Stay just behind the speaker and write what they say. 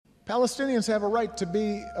Palestinians have a right to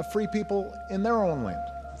be a free people in their own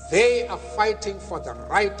land. They are fighting for the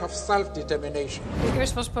right of self-determination.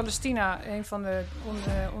 Eerst was Palestina een van de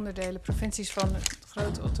onderdelen, provincies van het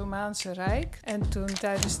grote Ottomaanse Rijk. En toen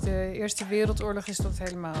tijdens de Eerste Wereldoorlog is dat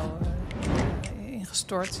helemaal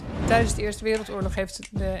ingestort. Tijdens de Eerste Wereldoorlog heeft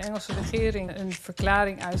de Engelse regering een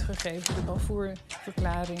verklaring uitgegeven, de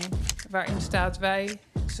Balfour-verklaring, waarin staat: wij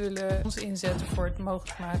zullen ons inzetten voor het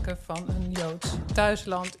mogelijk maken van een Joods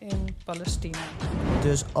thuisland in Palestina.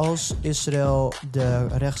 Dus als Israël de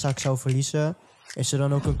rechtszaak zou verliezen, is er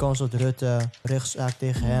dan ook een kans dat Rutte rechtszaak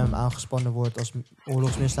tegen hem aangespannen wordt als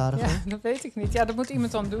oorlogsmisdadiger? Ja, dat weet ik niet. Ja, dat moet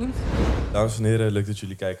iemand dan doen. Dames en heren, leuk dat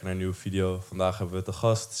jullie kijken naar een nieuwe video. Vandaag hebben we te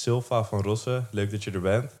gast Silva van Rossen. Leuk dat je er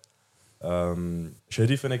bent.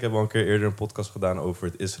 Sharif en ik hebben al een keer eerder een podcast gedaan over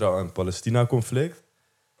het Israël- en Palestina-conflict.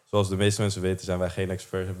 Zoals de meeste mensen weten zijn wij geen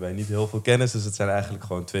experts, hebben wij niet heel veel kennis. Dus het zijn eigenlijk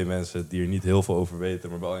gewoon twee mensen die er niet heel veel over weten,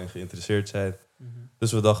 maar wel in geïnteresseerd zijn.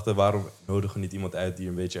 Dus we dachten, waarom nodigen we niet iemand uit die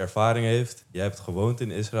een beetje ervaring heeft? Jij hebt gewoond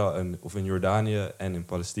in Israël of in Jordanië en in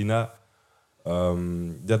Palestina.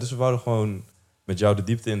 Dus we wouden gewoon met jou de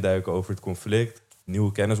diepte induiken over het conflict,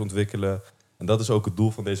 nieuwe kennis ontwikkelen. En dat is ook het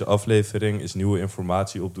doel van deze aflevering, is nieuwe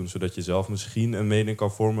informatie opdoen, zodat je zelf misschien een mening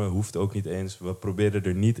kan vormen. Hoeft ook niet eens. We proberen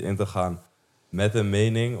er niet in te gaan met een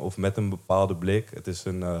mening of met een bepaalde blik. Het is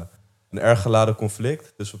een erg geladen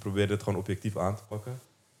conflict, dus we proberen het gewoon objectief aan te pakken.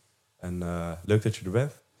 En leuk dat je er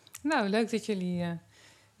bent. Nou, leuk dat jullie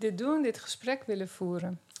dit gesprek willen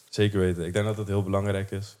voeren. Zeker weten. Ik denk dat het heel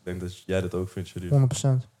belangrijk is. Ik denk dat jij dat ook vindt, Jullie. 100%.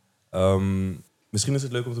 Misschien is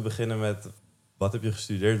het leuk om te beginnen met: wat heb je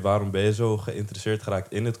gestudeerd? Waarom ben je zo geïnteresseerd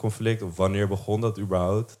geraakt in het conflict? Of wanneer begon dat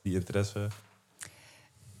überhaupt, die interesse?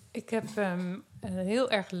 Ik heb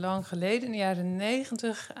heel erg lang geleden, in de jaren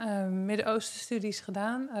 90, Midden-Oosten studies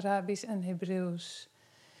gedaan. Arabisch en Hebreeuws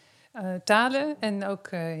talen. En ook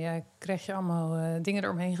krijg je allemaal dingen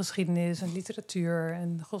eromheen. Geschiedenis en literatuur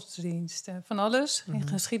en godsdienst. Van alles. En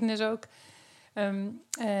geschiedenis ook.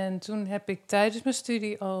 En toen heb ik tijdens mijn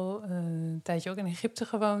studie al een tijdje ook in Egypte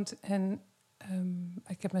gewoond. En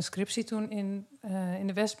ik heb mijn scriptie toen in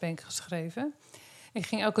de Westbank geschreven. Ik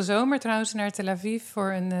ging elke zomer trouwens naar Tel Aviv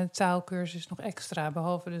voor een taalkursus nog extra.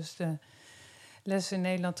 Behalve dus de lessen in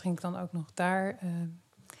Nederland ging ik dan ook nog daar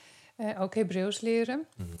ook Hebreeuws leren.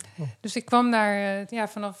 Dus ik kwam daar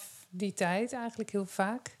vanaf die tijd eigenlijk heel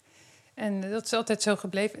vaak. En dat is altijd zo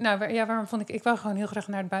gebleven. Nou, waarom vond ik... Ik wou gewoon heel graag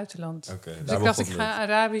naar het buitenland. Okay, dus ik dacht, ik ga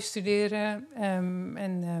Arabisch studeren.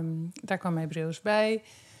 En daar kwam Hebreeuws bij.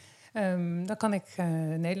 Dan kan ik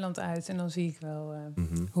Nederland uit en dan zie ik wel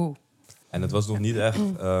hoe. En het was nog niet echt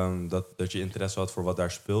dat je interesse had voor wat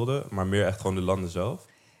daar speelde, maar meer echt gewoon de landen zelf?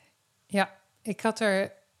 Ja, ik had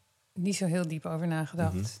er niet zo heel diep over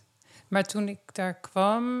nagedacht. Maar toen ik daar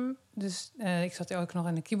kwam, dus ik zat ook nog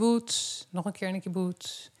in een kibbutz, nog een keer in een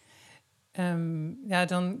kibbutz.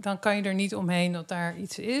 Dan kan je er niet omheen dat daar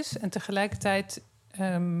iets is. En tegelijkertijd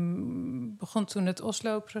begon toen het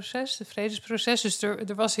Oslo-proces, het vredesproces. Dus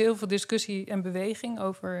er was heel veel discussie en beweging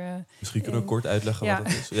over... Misschien kunnen we kort uitleggen wat dat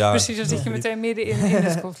is. Ja, precies, dan zit je meteen midden in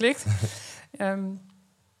het conflict.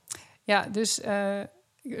 Het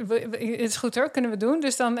is goed hoor, kunnen we doen.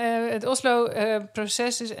 Dus dan het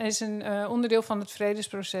Oslo-proces is een onderdeel van het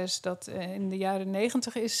vredesproces dat in de jaren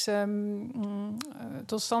 90 is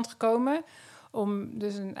tot stand gekomen. Om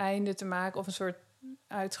dus een einde te maken of een soort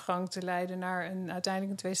uitgang te leiden naar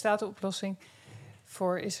uiteindelijk een twee-staten-oplossing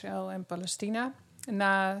voor Israël en Palestina.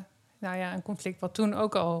 Na een conflict wat toen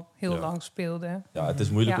ook al heel lang speelde. Ja, het is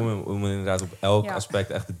moeilijk om inderdaad op elk aspect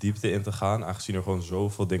echt de diepte in te gaan, aangezien er gewoon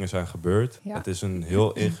zoveel dingen zijn gebeurd. Ja. Het is een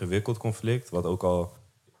heel ingewikkeld conflict, wat ook al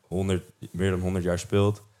meer dan 100 jaar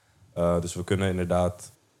speelt. Dus we kunnen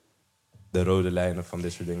inderdaad de rode lijnen van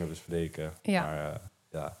dit soort dingen bespreken. Ja.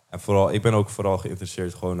 Maar, en ik ben ook vooral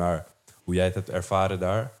geïnteresseerd gewoon naar hoe jij het hebt ervaren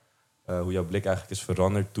daar. Hoe jouw blik eigenlijk is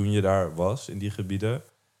veranderd toen je daar was, in die gebieden.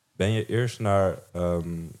 Ben je eerst naar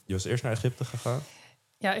Egypte gegaan?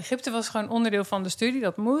 Ja, Egypte was gewoon onderdeel van de studie,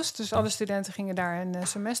 dat moest. Dus alle studenten gingen daar een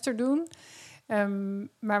semester doen.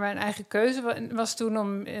 Maar mijn eigen keuze was toen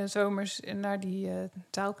om zomers naar die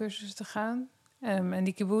taalkursus te gaan. En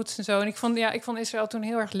die kibbutz en zo. En ik vond Israël toen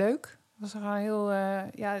heel erg leuk. Het was gewoon heel...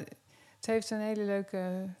 het heeft een hele leuke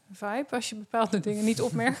vibe als je bepaalde dingen niet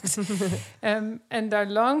opmerkt. En daar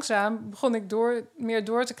langzaam begon ik meer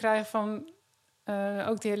door te krijgen van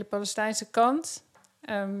ook die hele Palestijnse kant.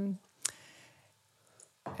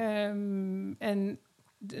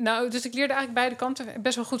 Dus ik leerde eigenlijk beide kanten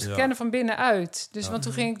best wel goed kennen van binnenuit. Dus, want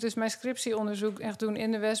toen ging ik dus mijn scriptieonderzoek echt doen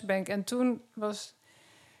in de Westbank. En toen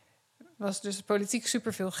was dus politiek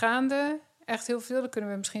superveel gaande. Echt heel veel, daar kunnen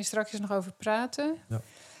we misschien straks nog over praten. Ja.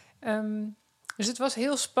 Dus het was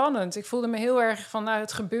heel spannend. Ik voelde me heel erg van, nou,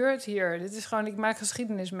 het gebeurt hier. Dit is gewoon, ik maak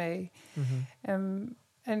geschiedenis mee.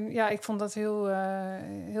 En ja, ik vond dat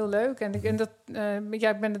heel leuk. En ik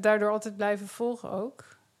ben het daardoor altijd blijven volgen ook.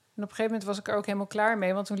 En op een gegeven moment was ik er ook helemaal klaar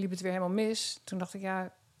mee, want toen liep het weer helemaal mis. Toen dacht ik,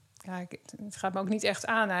 het gaat me ook niet echt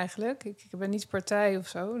aan eigenlijk. Ik ben niet partij of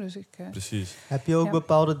zo. Dus Precies. Heb je ook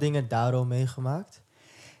bepaalde dingen daarom meegemaakt?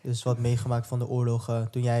 Dus wat meegemaakt van de oorlogen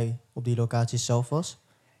toen jij op die locatie zelf was?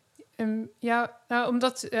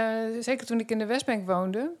 Omdat zeker toen ik in de Westbank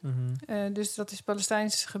woonde, dus dat is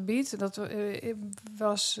Palestijns gebied, dat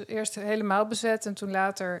was eerst helemaal bezet en toen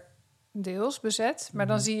later deels bezet. Maar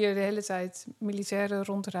dan zie je de hele tijd militairen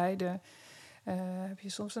rondrijden. Heb je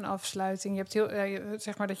soms een afsluiting. Je hebt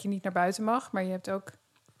zeg maar dat je niet naar buiten mag, maar je hebt ook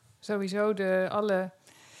sowieso alle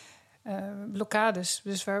blokkades.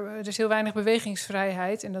 Dus er is heel weinig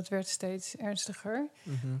bewegingsvrijheid en dat werd steeds ernstiger.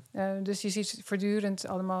 Dus je ziet voortdurend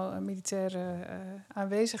allemaal militaire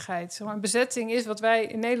aanwezigheid. Zeg maar, een bezetting is wat wij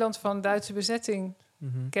in Nederland van Duitse bezetting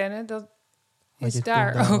kennen. Dat is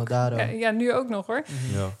daar ook. Ja, nu ook nog hoor.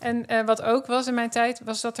 Ja. En wat ook was in mijn tijd,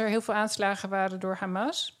 was dat er heel veel aanslagen waren door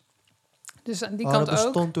Hamas. Dus aan die kant dat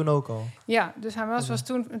bestond ook. toen ook al? Ja, dus Hamas was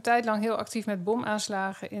toen een tijd lang heel actief met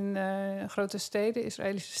bomaanslagen in grote steden,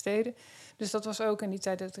 Israëlische steden. Dus dat was ook in die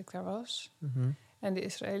tijd dat ik daar was. En de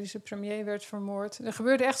Israëlische premier werd vermoord. Er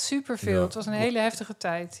gebeurde echt superveel. Ja. Het was een hele heftige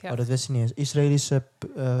tijd. Ja. Oh, dat wist ik niet eens. Israëlische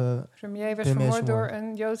premier werd vermoord door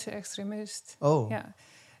een Joodse extremist. Oh.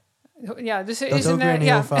 Ja, dus er dat is ook weer een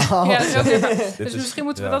heel verhaal. Dus misschien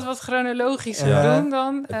moeten we dat wat chronologischer doen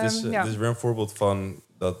dan. Het is weer een voorbeeld van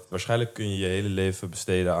dat waarschijnlijk kun je je hele leven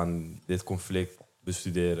besteden aan dit conflict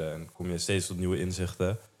bestuderen en kom je steeds tot nieuwe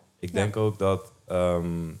inzichten. Ik denk ook dat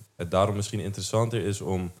het daarom misschien interessanter is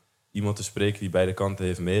om iemand te spreken die beide kanten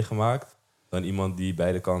heeft meegemaakt dan iemand die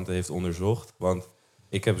beide kanten heeft onderzocht. Want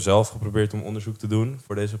ik heb zelf geprobeerd om onderzoek te doen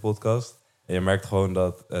voor deze podcast. En je merkt gewoon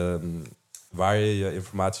dat waar je je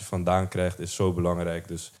informatie vandaan krijgt is zo belangrijk.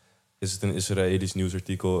 Dus is het een Israëlisch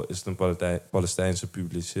nieuwsartikel, is het een Palestijnse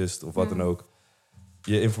publicist of wat dan ook.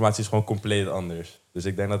 Je informatie is gewoon compleet anders. Dus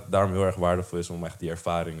ik denk dat het daarom heel erg waardevol is om echt die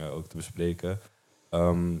ervaringen ook te bespreken.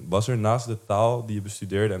 Was er naast de taal die je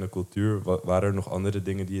bestudeerde en de cultuur, waren er nog andere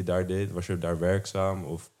dingen die je daar deed? Was je daar werkzaam?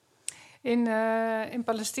 Of? In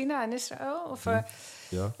Palestina en Israël? Of,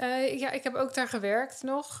 ik heb ook daar gewerkt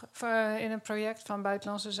nog in een project van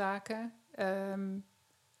Buitenlandse Zaken.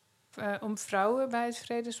 Om vrouwen bij het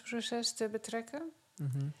vredesproces te betrekken.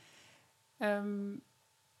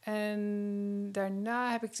 En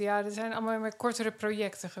daarna heb ik... er zijn allemaal meer kortere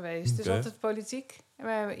projecten geweest. Dus altijd politiek.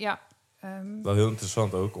 Wel heel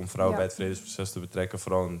interessant ook om vrouwen bij het vredesproces te betrekken.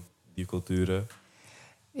 Vooral in die culturen.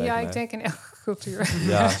 Ik denk in elke cultuur.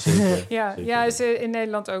 Ja, zeker. Zeker. Is in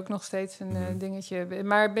Nederland ook nog steeds een dingetje.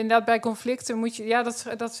 Maar inderdaad bij conflicten moet je... Ja,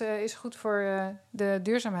 dat is goed voor de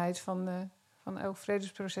duurzaamheid van elk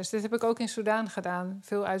vredesproces. Dit heb ik ook in Soedan gedaan.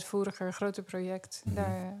 Veel uitvoeriger, groter project.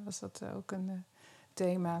 Daar was dat ook een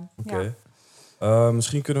thema. Oké.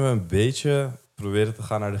 Misschien kunnen we een beetje proberen te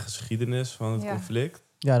gaan naar de geschiedenis van het conflict.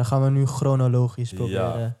 Ja, dan gaan we nu chronologisch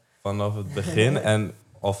proberen. Ja, vanaf het begin. En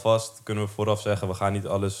alvast kunnen we vooraf zeggen, we gaan niet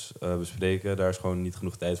alles bespreken. Daar is gewoon niet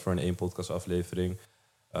genoeg tijd voor in 1 podcastaflevering.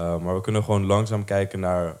 Maar we kunnen gewoon langzaam kijken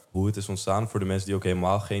naar hoe het is ontstaan. Voor de mensen die ook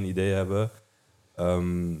helemaal geen idee hebben.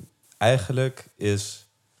 Eigenlijk is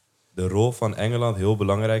de rol van Engeland heel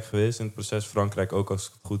belangrijk geweest in het proces. Frankrijk ook, als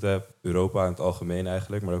ik het goed heb. Europa in het algemeen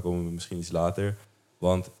eigenlijk, maar daar komen we misschien iets later.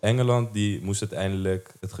 Want Engeland die moest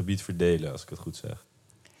uiteindelijk het gebied verdelen, als ik het goed zeg.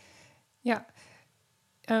 Ja,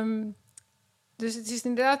 dus het is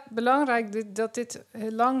inderdaad belangrijk dat dit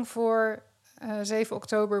lang voor 7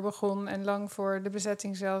 oktober begon en lang voor de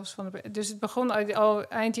bezetting zelfs. Dus het begon al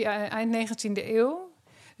eind 19e eeuw.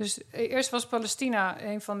 Dus eerst was Palestina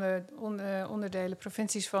een van de onderdelen,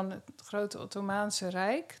 provincies van het grote Ottomaanse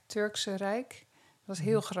Rijk, Turkse Rijk. Dat was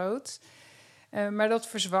heel groot. Maar dat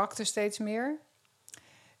verzwakte steeds meer.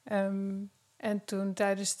 En toen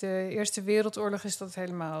tijdens de Eerste Wereldoorlog is dat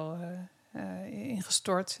helemaal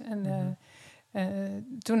ingestort. En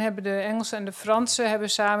toen hebben de Engelsen en de Fransen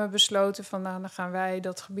samen besloten van... dan gaan wij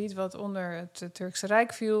dat gebied wat onder het Turkse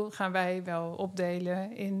Rijk viel... gaan wij wel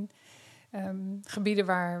opdelen in gebieden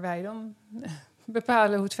waar wij dan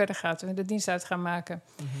bepalen hoe het verder gaat. We de dienst uit gaan maken.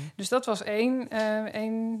 Dus dat was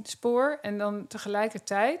één spoor. En dan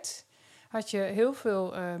tegelijkertijd had je heel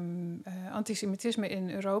veel antisemitisme in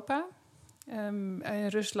Europa... in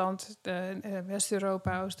Rusland,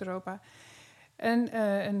 West-Europa, Oost-Europa.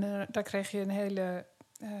 En daar kreeg je een hele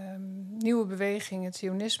nieuwe beweging, het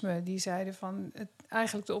Zionisme. Die zeiden van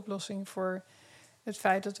eigenlijk de oplossing voor het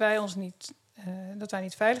feit dat wij ons niet dat wij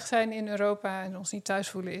niet veilig zijn in Europa en ons niet thuis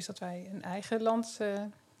voelen, is dat wij een eigen land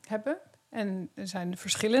hebben. En er zijn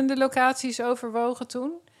verschillende locaties overwogen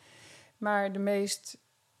toen. Maar de meest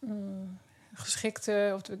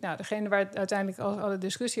geschikte, degene waar het uiteindelijk alle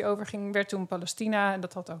discussie over ging, werd toen Palestina. En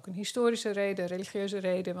dat had ook een historische reden, een religieuze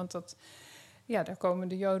reden, want daar komen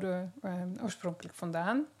de Joden oorspronkelijk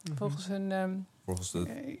vandaan. Mm-hmm. Volgens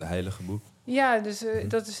de heilige boek. Ja, dus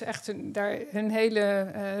dat is echt hun hele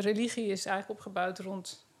religie is eigenlijk opgebouwd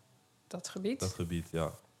rond dat gebied. Dat gebied,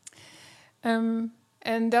 ja.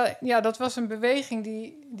 En dat was een beweging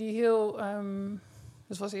die heel...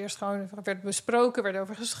 dat was eerst gewoon, werd besproken, werd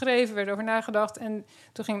over geschreven, werd over nagedacht. En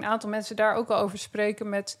toen gingen een aantal mensen daar ook al over spreken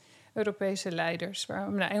met Europese leiders.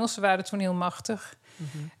 De Engelsen waren toen heel machtig.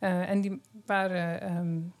 Mm-hmm. En die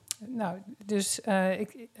waren...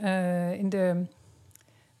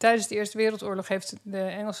 tijdens de Eerste Wereldoorlog heeft de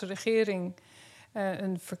Engelse regering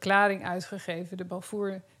een verklaring uitgegeven, de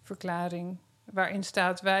Balfour-verklaring, waarin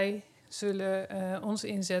staat: wij zullen ons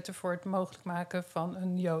inzetten voor het mogelijk maken van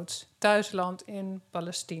een Joods thuisland in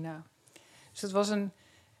Palestina. Dus dat was een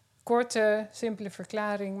korte, simpele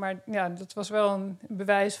verklaring, maar ja, dat was wel een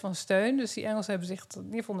bewijs van steun. Dus die Engelsen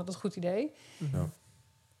die vonden dat een goed idee. Ja.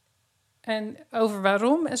 En over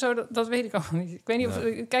waarom en zo, dat weet ik allemaal niet. Ik weet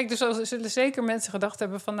niet kijk, dus er zullen zeker mensen gedacht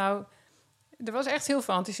hebben van, nou, er was echt heel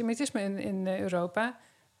veel antisemitisme in Europa.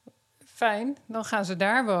 Fijn, dan gaan ze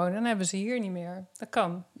daar wonen, dan hebben ze hier niet meer. Dat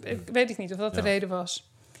kan. Weet ik niet of dat de reden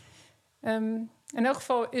was. In elk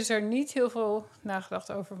geval is er niet heel veel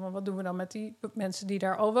nagedacht over van wat doen we dan met die mensen die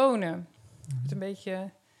daar al wonen. Het een beetje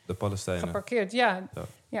de Palestijnen geparkeerd. Ja,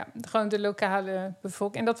 gewoon de lokale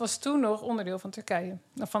bevolking. En dat was toen nog onderdeel van Turkije,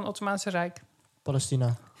 van het Ottomaanse Rijk.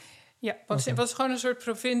 Palestina. Ja, Palestina was gewoon een soort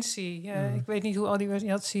provincie. Ik weet niet hoe al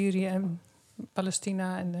die had Syrië en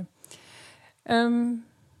Palestina en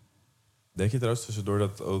Denk je trouwens tussendoor dat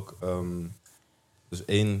het ook dus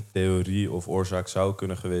één theorie of oorzaak zou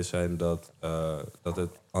kunnen geweest zijn dat het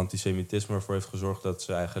antisemitisme ervoor heeft gezorgd dat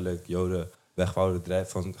ze eigenlijk Joden wegwouden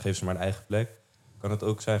drijven van geef ze maar een eigen plek? Kan het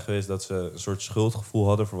ook zijn geweest dat ze een soort schuldgevoel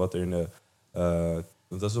hadden voor wat er in de...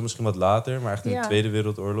 dat is dan misschien wat later, maar echt in de Tweede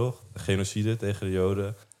Wereldoorlog, de genocide tegen de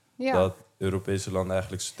Joden, dat Europese landen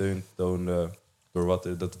eigenlijk steun toonden door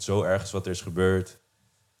dat het zo erg is wat er is gebeurd.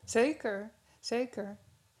 Zeker.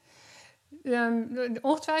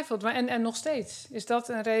 Ongetwijfeld, maar en nog steeds is dat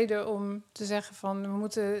een reden om te zeggen van we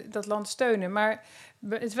moeten dat land steunen. Maar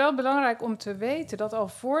het is wel belangrijk om te weten dat al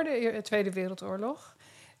voor de Tweede Wereldoorlog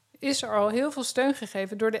is er al heel veel steun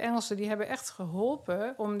gegeven door de Engelsen. Die hebben echt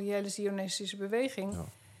geholpen om die hele Zionistische beweging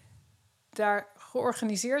daar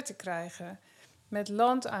georganiseerd te krijgen. Met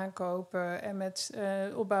land aankopen en met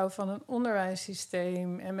opbouw van een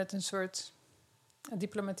onderwijssysteem en met een soort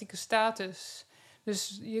diplomatieke status.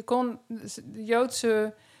 Dus de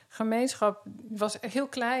Joodse gemeenschap was heel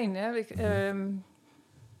klein. Hè?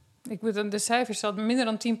 Ik moet dan de cijfers hadden, minder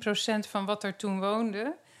dan 10% van wat er toen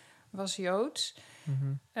woonde was Joods.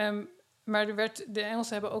 Mm-hmm. Maar de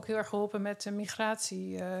Engelsen hebben ook heel erg geholpen met de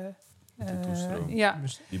migratie.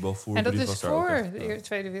 Die Balfour en dat is was voor echt, de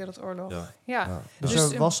Tweede Wereldoorlog. Dus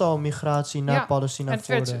er was al migratie naar Palestina. En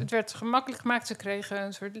het werd gemakkelijk gemaakt. Ze kregen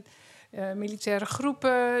een soort militaire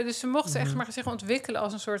groepen. Dus ze mochten echt maar zich ontwikkelen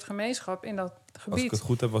als een soort gemeenschap in dat gebied. Als ik het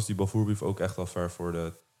goed heb, was die Balfourbrief ook echt al ver voor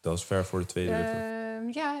de Tweede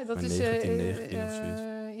Wereldoorlog. Dat is 1919 of zoiets.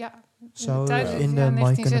 Zo tijdens in de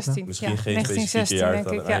 1916. Misschien geen specifieke jaar.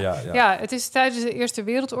 Denk ik. Ja, het is tijdens de Eerste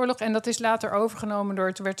Wereldoorlog en dat is later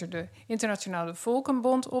overgenomen toen werd er de Internationale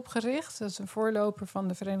Volkenbond opgericht. Dat is een voorloper van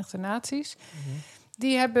de Verenigde Naties. Mm-hmm.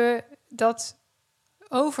 Die hebben dat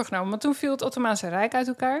overgenomen. Want toen viel het Ottomaanse Rijk uit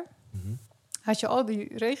elkaar. Mm-hmm. Had je al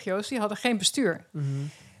die regio's, die hadden geen bestuur. Mm-hmm.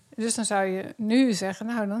 Dus dan zou je nu zeggen,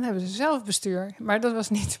 nou, dan hebben ze zelf bestuur. Maar dat was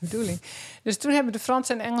niet de bedoeling. Dus toen hebben de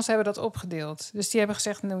Fransen en Engelsen dat opgedeeld. Dus die hebben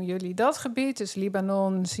gezegd, nou, jullie dat gebied. Dus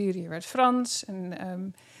Libanon, Syrië werd Frans.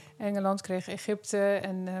 En Engeland kreeg Egypte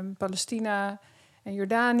en Palestina en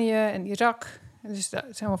Jordanië en Irak. En dus dat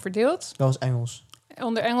is helemaal verdeeld. Dat was Engels?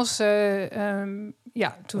 Onder Engelse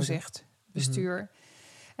toezicht, bestuur. Mm-hmm.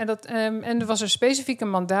 En er was een specifiek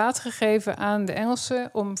mandaat gegeven aan de Engelsen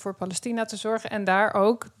om voor Palestina te zorgen en daar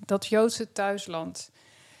ook dat Joodse thuisland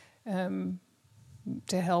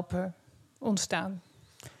te helpen ontstaan.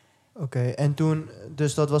 Oké, en toen,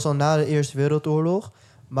 dus dat was al na de Eerste Wereldoorlog,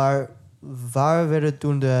 maar waar werden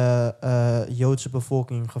toen de Joodse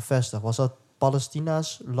bevolking gevestigd? Was dat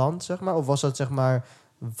Palestina's land, zeg maar? Of was dat, zeg maar,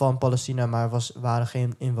 van Palestina, maar waren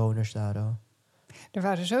geen inwoners daar dan? Er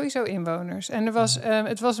waren sowieso inwoners. En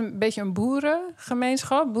het was een beetje een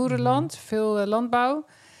boerengemeenschap, boerenland, veel landbouw.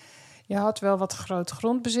 je had wel wat grote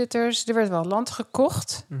grondbezitters. Er werd wel land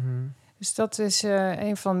gekocht. Dus dat is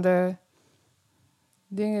een van de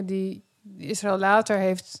dingen die Israël later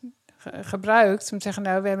heeft gebruikt om te zeggen,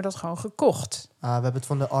 nou, we hebben dat gewoon gekocht. We hebben het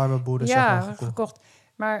van de arme boeren zeg maar, gekocht.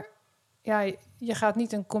 Maar ja, je gaat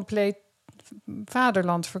niet een compleet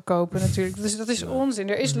vaderland verkopen natuurlijk. Dus dat is onzin.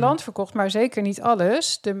 Er is land verkocht, maar zeker niet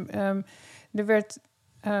alles. Er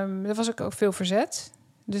was ook veel verzet.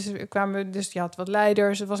 Dus je had wat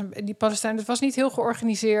leiders. Die Palestijnen, het was niet heel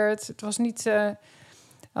georganiseerd. Het was niet...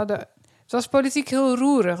 Het was politiek heel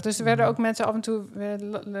roerig. Dus er werden ook mensen af en toe...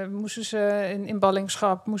 moesten ze in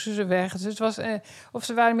ballingschap, moesten ze weg. Dus het was, of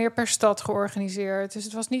ze waren meer per stad georganiseerd. Dus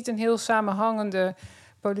het was niet een heel samenhangende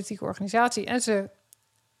politieke organisatie. En ze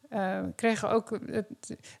kregen ook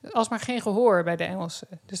alsmaar geen gehoor bij de Engelsen.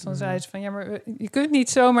 Dus dan zeiden ze van... ja, maar je kunt niet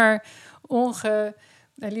zomaar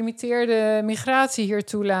ongelimiteerde migratie hier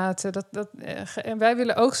toelaten. En wij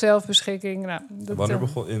willen ook zelfbeschikking. Nou, wanneer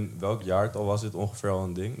begon, in welk jaartal was dit ongeveer al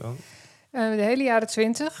een ding dan? De hele jaren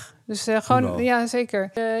 20. Dus gewoon, ja,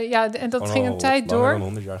 zeker. En dat ging een tijd door. Langer dan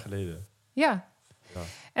 100 jaar geleden. Ja.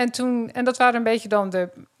 En dat waren een beetje dan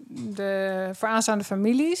de vooraanstaande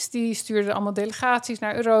families. Die stuurden allemaal delegaties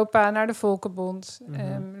naar Europa, naar de Volkenbond.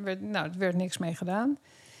 Er werd niks mee gedaan.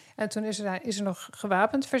 En toen is er nog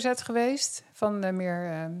gewapend verzet geweest van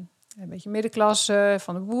meer een beetje middenklasse,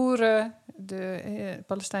 van de boeren, de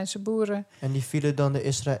Palestijnse boeren. En die vielen dan de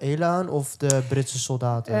Israëliën aan of de Britse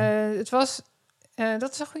soldaten?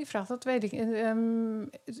 Dat is een goede vraag, dat weet ik.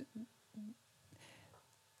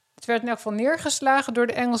 Het werd in elk geval neergeslagen door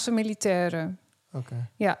de Engelse militairen.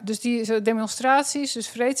 Ja, dus die demonstraties, dus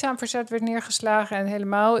vreedzaam verzet werd neergeslagen. En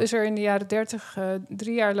helemaal is er in de jaren 30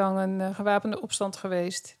 3 jaar lang een gewapende opstand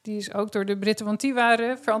geweest. Die is ook door de Britten, want die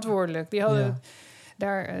waren verantwoordelijk. Die hadden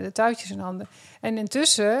daar de touwtjes in handen. En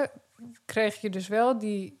intussen kreeg je dus wel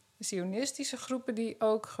die Zionistische groepen die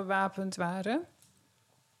ook gewapend waren.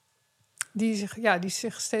 Die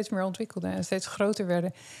zich steeds meer ontwikkelden en steeds groter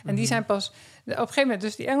werden. En die zijn pas... Op een gegeven moment,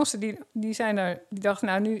 dus die Engelsen, die dachten...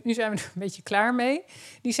 nou, nu zijn we er een beetje klaar mee.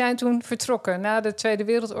 Die zijn toen vertrokken. Na de Tweede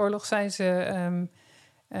Wereldoorlog zijn ze...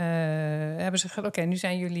 hebben ze gezegd, oké, nu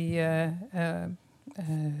zijn jullie...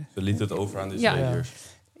 ze lieten het over aan de Israëliërs.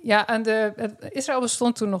 Israël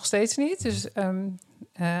bestond toen nog steeds niet. Dus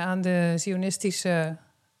aan de Zionistische...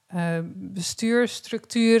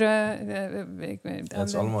 bestuurstructuren. Het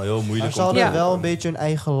is allemaal heel moeilijk. Ze hadden wel een beetje een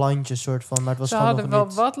eigen landje, soort van. Maar het was ze gewoon hadden wel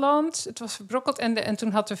niet... wat land. Het was verbrokkeld. En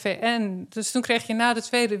toen had de VN... Dus toen kreeg je na de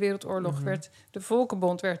Tweede Wereldoorlog... werd de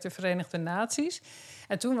Volkenbond, werd de Verenigde Naties.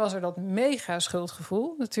 En toen was er dat mega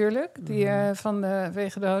schuldgevoel natuurlijk.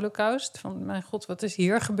 Vanwege de Holocaust. Van mijn god, wat is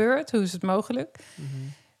hier gebeurd? Hoe is het mogelijk?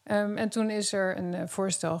 En toen is er een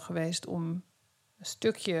voorstel geweest om een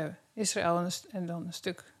stukje Israël en dan een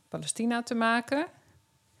stuk Palestina te maken.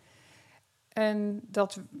 En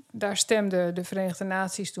daar stemden de Verenigde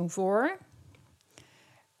Naties toen voor.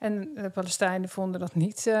 En de Palestijnen vonden dat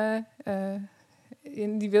niet.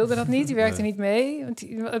 Die wilden dat niet, die werkten niet mee. Want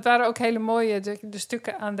het waren ook hele mooie, de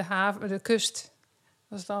stukken aan de haven, de kust.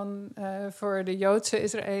 Was dan voor de Joodse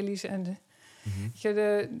Israëli's en de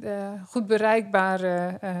goed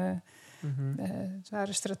bereikbare... het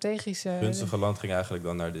waren strategische... Het gunstige land ging eigenlijk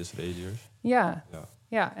dan naar de Israëliërs. Ja.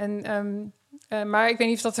 Maar ik weet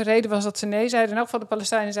niet of dat de reden was dat ze nee zeiden. In elk geval de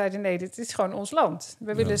Palestijnen zeiden nee, dit is gewoon ons land.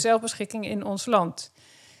 We willen zelfbeschikking in ons land.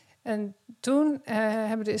 En toen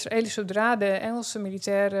hebben de Israëli's, zodra de Engelse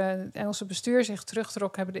militairen, het Engelse bestuur zich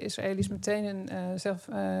terugtrok, hebben de Israëli's meteen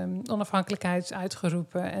een onafhankelijkheid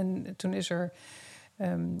uitgeroepen. En toen is er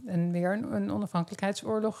weer een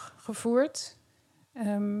onafhankelijkheidsoorlog gevoerd.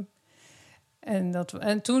 En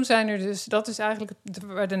toen zijn er dus... Dat is eigenlijk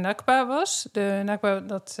waar de Nakba was. De Nakba,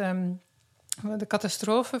 de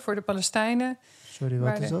catastrofe voor de Palestijnen. Sorry,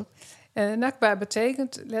 wat is dat? Nakba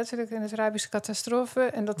betekent letterlijk in het Arabisch catastrofe.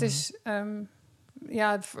 En dat is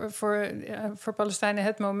voor Palestijnen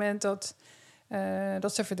het moment dat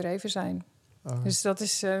ze verdreven zijn. Dus dat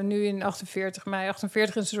is nu in 48 mei.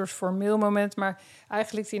 48 is een soort formeel moment. Maar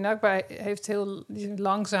eigenlijk die Nakba die is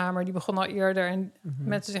langzamer. Die begon al eerder. En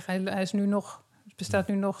mensen zeggen, hij is nu nog... Het bestaat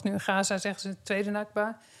nu nog. Nu in Gaza zeggen ze de tweede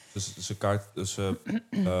Nakba. Dus ze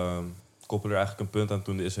koppelen er eigenlijk een punt aan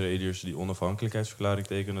toen de Israëliërs die onafhankelijkheidsverklaring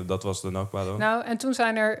tekenden. Dat was de Nakba dan? Nou, en toen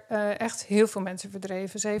zijn er echt heel veel mensen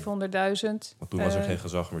verdreven. 700.000. Want toen was er geen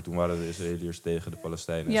gezag meer. Toen waren de Israëliërs tegen de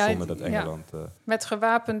Palestijnen. Zonder dat Engeland... met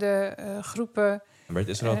gewapende groepen. En werd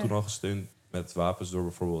Israël toen al gesteund met wapens door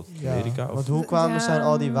bijvoorbeeld Amerika? Want hoe kwamen zijn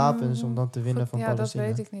al die wapens om dan te winnen van Palestina? Ja,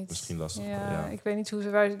 dat weet ik niet. Misschien lastig. Ik weet niet hoe ze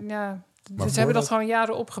waren. Dus ze hebben dat gewoon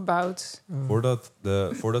jaren opgebouwd.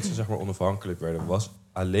 Voordat ze zeg maar onafhankelijk werden,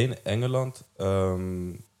 had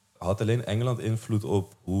alleen Engeland invloed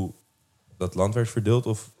op hoe dat land werd verdeeld?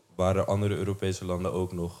 Of waren andere Europese landen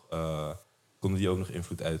ook nog, konden die ook nog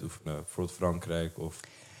invloed uitoefenen? Bijvoorbeeld Frankrijk of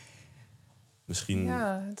misschien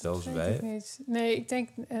zelfs wij? Ik niet. Nee, ik denk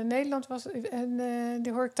Nederland was...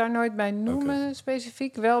 die hoor ik daar nooit bij noemen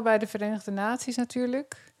specifiek. Wel bij de Verenigde Naties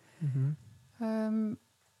natuurlijk.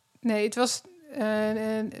 Nee, het was...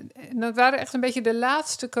 dat waren echt een beetje de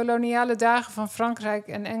laatste koloniale dagen van Frankrijk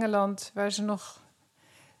en Engeland... waar ze nog...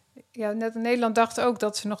 Ja, net Nederland dacht ook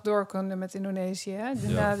dat ze nog door konden met Indonesië. Hè?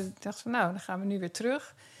 Daarna dacht van, dan gaan we nu weer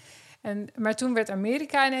terug. Maar toen werd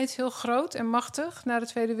Amerika ineens heel groot en machtig na de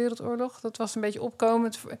Tweede Wereldoorlog. Dat was een beetje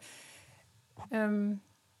opkomend.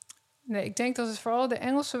 Nee, ik denk dat het vooral de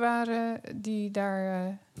Engelsen waren die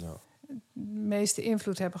daar de meeste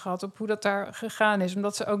invloed hebben gehad op hoe dat daar gegaan is.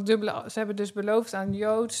 Omdat ze ook ze hebben dus beloofd aan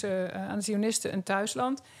aan Zionisten een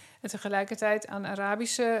thuisland. En tegelijkertijd aan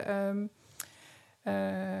Arabische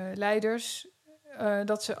leiders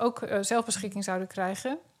dat ze ook zelfbeschikking zouden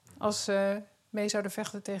krijgen als ze mee zouden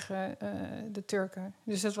vechten tegen de Turken.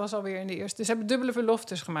 Dus dat was alweer in de eerste... Dus ze hebben dubbele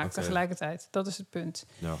beloftes gemaakt tegelijkertijd. Dat is het punt.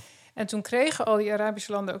 Ja. En toen kregen al die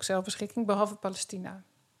Arabische landen ook zelfbeschikking, behalve Palestina.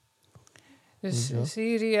 Dus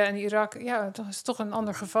Syrië en Irak, dat is toch een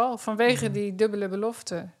ander geval vanwege die dubbele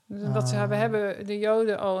belofte. Dus we hebben de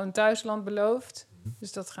Joden al een thuisland beloofd.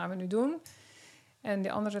 Dus dat gaan we nu doen. En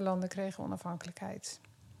de andere landen kregen onafhankelijkheid.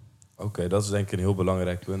 Oké, dat is denk ik een heel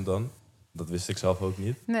belangrijk punt dan. Dat wist ik zelf ook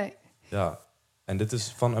niet. Nee. Ja. En dit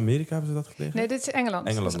is van Amerika, hebben ze dat gekregen? Nee, dit is Engeland.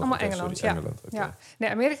 Dat is allemaal Engeland. Sorry, Engeland. Okay. Ja. Nee,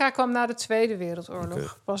 Amerika kwam na de Tweede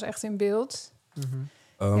Wereldoorlog. Was echt in beeld.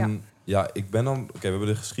 Ik ben dan... Oké, we hebben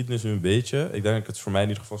de geschiedenis nu een beetje. Ik denk dat het voor mij in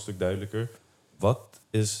ieder geval een stuk duidelijker. Wat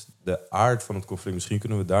is de aard van het conflict? Misschien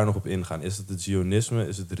kunnen we daar nog op ingaan. Is het Zionisme?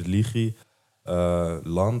 Is het religie?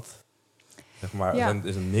 Land? Zeg maar,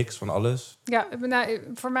 is een mix van alles? Ja,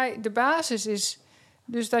 voor mij de basis is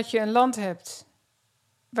dus dat je een land hebt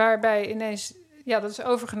waarbij ineens... Ja, dat is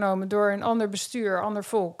overgenomen door een ander bestuur, ander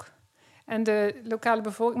volk. En de lokale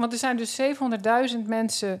bevolking... Want er zijn dus 700.000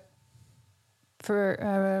 mensen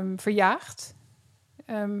verjaagd.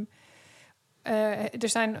 Er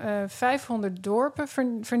zijn 500 dorpen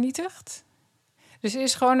vernietigd. Dus er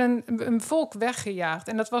is gewoon een volk weggejaagd.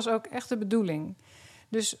 En dat was ook echt de bedoeling.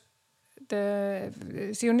 Dus de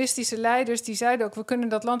Zionistische leiders die zeiden ook... we kunnen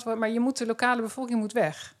dat land... maar de lokale bevolking moet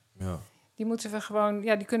weg. Ja. Die moeten we gewoon...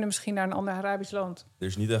 Ja, die kunnen misschien naar een ander Arabisch land. Er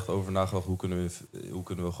is niet echt over nagedacht... hoe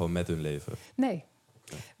kunnen we gewoon met hun leven? Nee.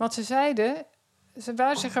 Want ze zeiden... Ze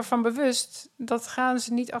waren zich ervan bewust... dat gaan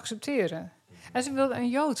ze niet accepteren. En ze wilden een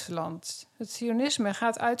Joods land. Het Zionisme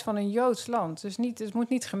gaat uit van een Joods land. Dus het moet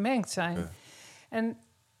niet gemengd zijn. Ja.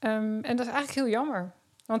 En dat is eigenlijk heel jammer.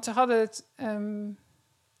 Want ze hadden het...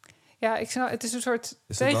 het is een soort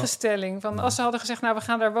tegenstelling. Van als ze hadden gezegd... nou, we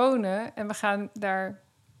gaan daar wonen... en we gaan daar...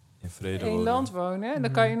 in vrede in land wonen.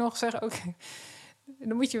 Dan kan je nog zeggen, oké,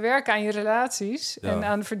 dan moet je werken aan je relaties en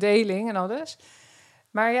aan de verdeling en alles.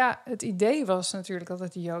 Maar het idee was natuurlijk dat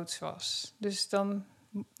het Joods was. Dus dan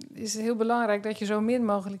is het heel belangrijk dat je zo min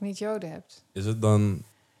mogelijk niet Joden hebt.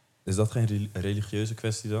 Is dat geen religieuze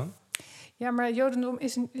kwestie dan? Ja, maar Jodendom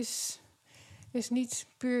is niet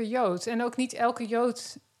puur Jood. En ook niet elke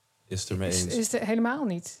Jood is er mee eens. Is er helemaal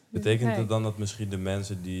niet. Betekent het dan dat misschien de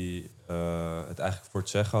mensen die het eigenlijk voor het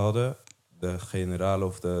zeggen hadden... de generalen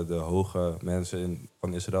of de hoge mensen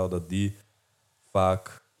van Israël... dat die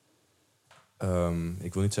vaak,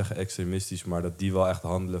 ik wil niet zeggen extremistisch... maar dat die wel echt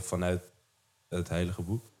handelen vanuit het heilige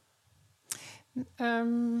boek?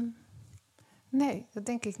 Nee, dat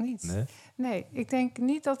denk ik niet. Nee, ik denk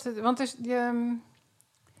niet dat het... Want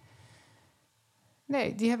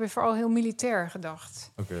nee, die hebben vooral heel militair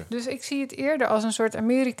gedacht. Okay. Dus ik zie het eerder als een soort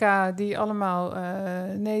Amerika... die allemaal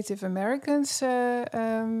Native Americans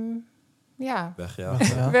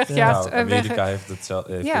wegjaagt. Nou, Amerika heeft het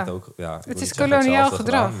ook... Ja, het is koloniaal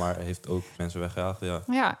gedrag. Gedaan, maar heeft ook mensen weggejaagd,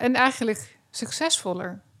 Ja, en eigenlijk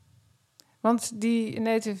succesvoller. Want die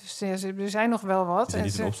Native... Er zijn nog wel wat. Ze zijn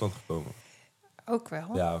niet in opstand gekomen. Ook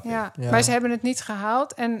wel. Ja, okay. Ja. Maar ze hebben het niet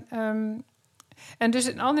gehaald. En dus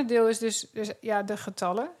een ander deel is dus de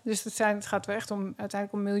getallen. Dus het gaat wel echt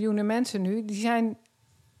uiteindelijk om miljoenen mensen nu.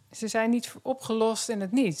 Ze zijn niet opgelost in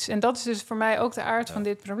het niets. En dat is dus voor mij ook de aard van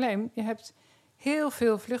dit probleem. Je hebt heel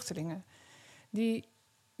veel vluchtelingen die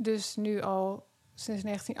dus nu al sinds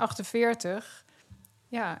 1948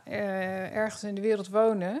 ergens in de wereld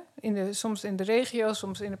wonen. Soms in de regio,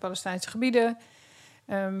 soms in de Palestijnse gebieden.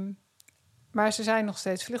 Maar ze zijn nog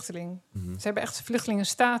steeds vluchteling. Mm-hmm. Ze hebben echt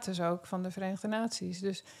vluchtelingenstatus ook van de Verenigde Naties.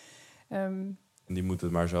 Dus, en die moeten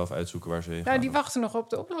het maar zelf uitzoeken waar ze heen gaan. Die wachten nog op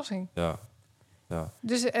de oplossing. Ja. Ja.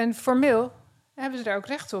 Dus, en formeel hebben ze daar ook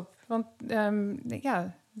recht op. Want ze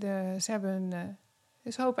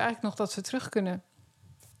hopen eigenlijk nog dat ze terug kunnen.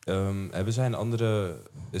 Hebben zij een andere...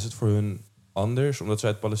 Is het voor hun anders, omdat zij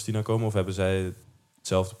uit Palestina komen? Of hebben zij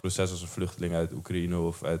hetzelfde proces als een vluchteling uit Oekraïne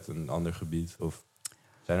of uit een ander gebied? Of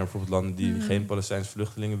zijn er bijvoorbeeld landen die geen Palestijnse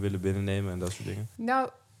vluchtelingen willen binnennemen en dat soort dingen? Nou,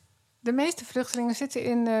 de meeste vluchtelingen zitten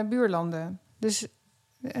in buurlanden. Dus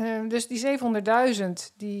die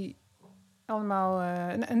 700.000, die allemaal...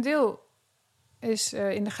 een deel is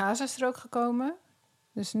in de Gazastrook gekomen.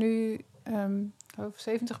 Dus nu, ik geloof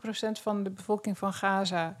 70% van de bevolking van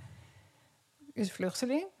Gaza is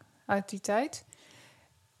vluchteling uit die tijd.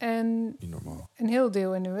 En Niet normaal. een heel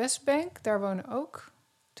deel in de Westbank. Daar wonen ook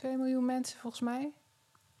 2 miljoen mensen, volgens mij.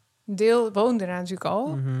 Een deel woonde daar natuurlijk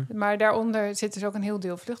al. Maar daaronder zit dus ook een heel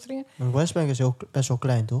deel vluchtelingen. Maar Westbank is ook best wel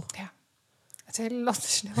klein, toch? Ja. Het hele land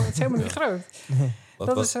is helemaal niet groot. Nee.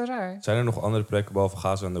 Dat is zo raar. Zijn er nog andere plekken, behalve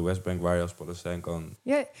Gaza en de Westbank, waar je als Palestijn kan...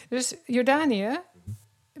 Ja, dus Jordanië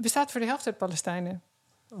bestaat voor de helft uit Palestijnen.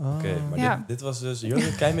 Oké, maar Ja. dit was dus... Je hebt er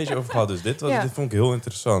een klein beetje over gehad, dus dit vond ik heel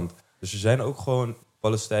interessant. Dus er zijn ook gewoon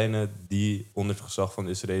Palestijnen die onder het gezag van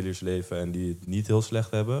de Israëliërs leven en die het niet heel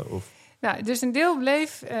slecht hebben? Of... Nou, dus een deel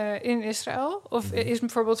bleef in Israël. Of is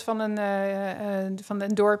bijvoorbeeld van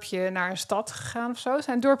een dorpje naar een stad gegaan of zo. Ze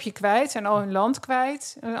zijn een dorpje kwijt, zijn al hun land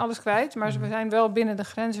kwijt en alles kwijt. Maar ze zijn wel binnen de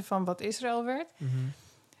grenzen van wat Israël werd.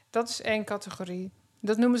 Dat is 1 categorie.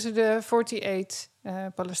 Dat noemen ze de 48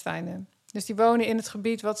 Palestijnen. Dus die wonen in het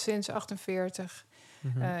gebied wat sinds 48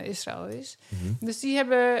 Israël is. Dus die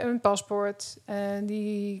hebben een paspoort.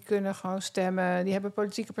 Die kunnen gewoon stemmen. Die hebben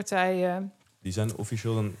politieke partijen. Die zijn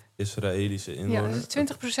officieel een Israëlische Ja, inwoner? dus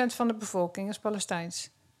 20% van de bevolking is Palestijns.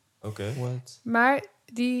 Oké. Maar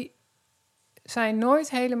die zijn nooit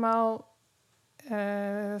helemaal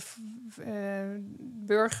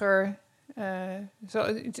burger...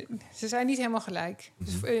 ze zijn niet helemaal gelijk.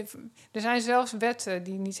 Dus, er zijn zelfs wetten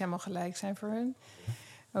die niet helemaal gelijk zijn voor hun.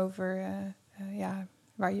 Over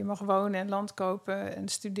waar je mag wonen en land kopen en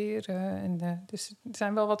studeren. Dus er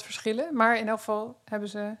zijn wel wat verschillen. Maar in elk geval hebben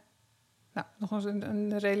ze nog eens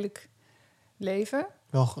een redelijk leven.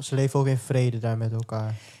 Wel, ze leven ook in vrede daar met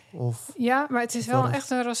elkaar. Of, Ja, maar het is wel echt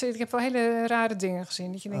een racisme. Ik heb wel hele rare dingen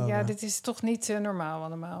gezien. Dat je denkt, Oké. dit is toch niet normaal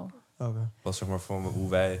allemaal. Was zeg maar van hoe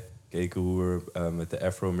wij keken hoe er met de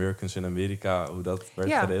Afro-Americans in Amerika, hoe dat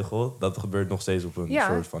werd geregeld. Dat gebeurt nog steeds op een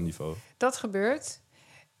soort van niveau. Dat gebeurt.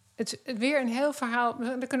 Het weer een heel verhaal.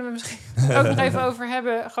 Daar kunnen we misschien ook nog even over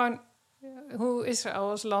hebben. Gewoon hoe Israël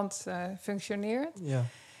als land functioneert. ja.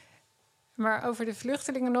 Maar over de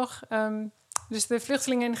vluchtelingen nog. Dus de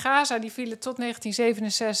vluchtelingen in Gaza die vielen tot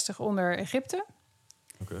 1967 onder Egypte.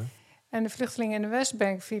 Oké. En de vluchtelingen in de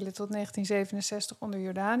Westbank vielen tot 1967 onder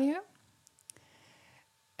Jordanië.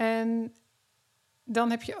 En dan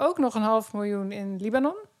heb je ook nog 500.000 in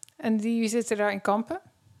Libanon. En die zitten daar in kampen.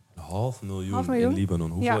 500.000 in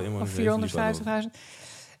Libanon. Hoeveel inwoners heeft Libanon?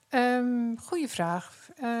 450.000. Goeie vraag.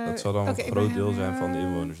 Dat zal dan een groot deel zijn van de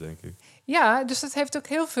inwoners, denk ik. Ja, dus dat heeft ook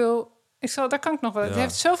heel veel... daar kan ik nog wel... Het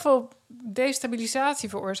heeft zoveel destabilisatie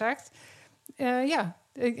veroorzaakt.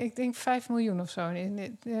 Ik denk 5 miljoen of zo.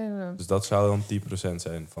 Dus dat zou dan 10%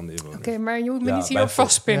 zijn van de inwoners. Oké, maar je moet me niet hierop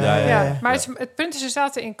vastpinnen. Ja. Maar het punt is, ze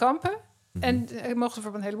zaten in kampen. En mogen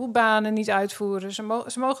bijvoorbeeld een heleboel banen niet uitvoeren.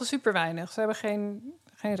 Ze mogen super weinig. Ze hebben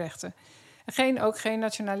geen rechten. En ook geen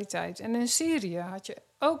nationaliteit. En in Syrië had je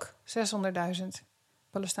ook 600.000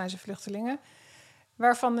 Palestijnse vluchtelingen.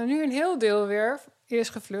 Waarvan er nu een heel deel weer is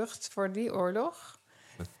gevlucht voor die oorlog.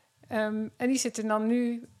 En die zitten dan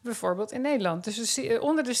nu bijvoorbeeld in Nederland. Dus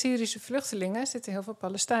onder de Syrische vluchtelingen zitten heel veel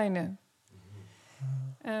Palestijnen.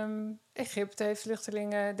 Egypte heeft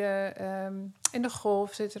vluchtelingen. In de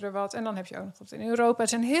Golf zitten er wat. En dan heb je ook nog in Europa. Er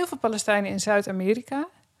zijn heel veel Palestijnen in Zuid-Amerika.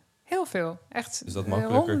 Heel veel. Echt is dat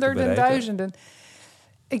makkelijker honderden, duizenden.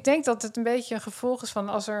 Ik denk dat het een beetje een gevolg is van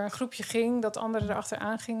als er een groepje ging, dat anderen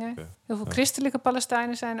erachteraan gingen. Okay. Heel veel christelijke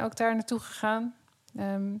Palestijnen zijn ook daar naartoe gegaan.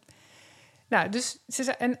 Dus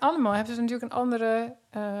en allemaal hebben ze natuurlijk een andere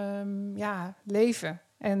leven.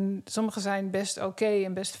 En sommigen zijn best oké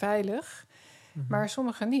en best veilig, maar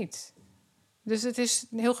sommigen niet. Dus het is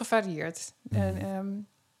heel gevarieerd. Het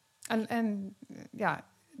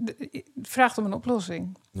vraagt om een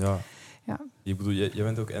oplossing. Ja. Je bedoel, jij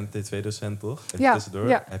bent ook NT2-docent, toch? Even tussendoor.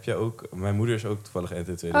 Ja. Heb jij ook... Mijn moeder is ook toevallig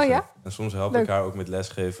NT2-docent. Oh, ja? En soms help ik haar ook met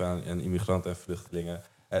lesgeven aan immigranten en vluchtelingen.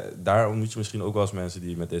 Daar ontmoet je misschien ook wel eens mensen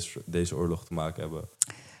die met deze oorlog te maken hebben.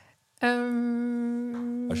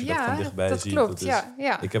 Als je dat van dichtbij ziet. Klopt.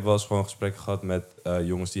 Ik heb wel eens gewoon gesprekken gehad met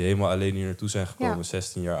jongens die helemaal alleen hier naartoe zijn gekomen.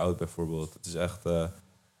 16 jaar oud bijvoorbeeld. Het is echt...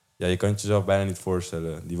 Ja, je kan het jezelf bijna niet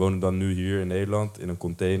voorstellen. Die wonen dan nu hier in Nederland in een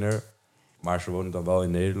container. Maar ze wonen dan wel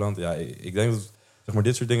in Nederland. Ja, ik denk dat zeg maar,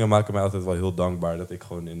 dit soort dingen maken mij altijd wel heel dankbaar. Dat ik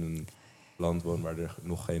gewoon in een land woon waar er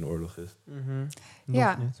nog geen oorlog is.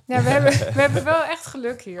 Ja, Niet. ja we hebben wel echt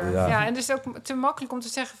geluk hier. Ja. Ja, en het is ook te makkelijk om te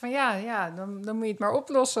zeggen van dan moet je het maar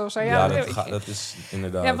oplossen. Of zo. Dat is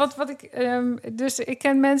inderdaad... Ja, wat ik... dus ik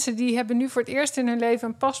ken mensen die hebben nu voor het eerst in hun leven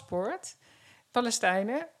een paspoort.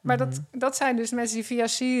 Palestijnen. Maar dat zijn dus mensen die via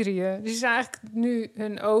Syrië... Die zijn eigenlijk nu...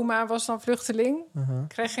 Hun oma was dan vluchteling.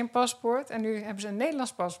 Kreeg geen paspoort. En nu hebben ze een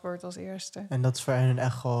Nederlands paspoort als eerste. En dat is voor hen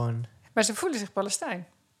echt gewoon... Maar ze voelen zich Palestijn.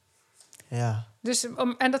 Ja. Dus,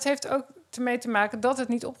 en dat heeft ook ermee te maken dat het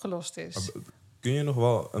niet opgelost is. Kun je nog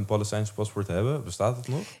wel een Palestijns paspoort hebben? Bestaat het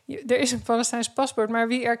nog? Er is een Palestijns paspoort, maar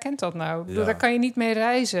wie erkent dat nou? Ik bedoel, daar kan je niet mee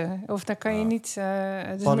reizen. Of daar kan je niet...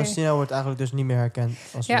 Palestina wordt eigenlijk dus niet meer herkend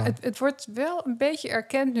als land. Het wordt wel een beetje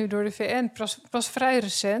erkend nu door de VN. Pas vrij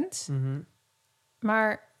recent.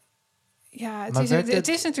 Maar ja, het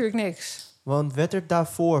is natuurlijk niks. Want werd het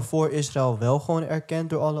daarvoor, voor Israël, wel gewoon erkend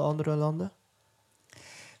door alle andere landen?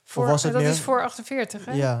 Is voor 48,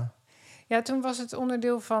 hè? Ja. Ja, toen was het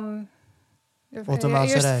onderdeel van...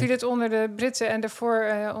 Ottomaanse eerst Rijk. viel het onder de Britten en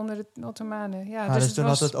daarvoor onder de Ottomanen. Ja, dus toen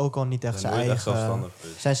had het ook al niet echt zijn eigen... Echt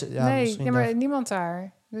zelfstandig. Maar niemand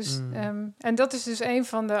daar. Dus, en dat is dus een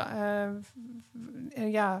van de...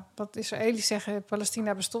 wat Israëli's zeggen,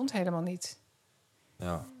 Palestina bestond helemaal niet.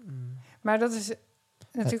 Ja. Maar dat is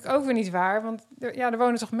natuurlijk ook weer niet waar. Want er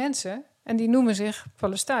wonen toch mensen... En die noemen zich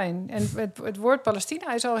Palestijn. En het woord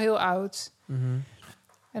Palestina is al heel oud.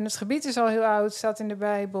 En het gebied is al heel oud, staat in de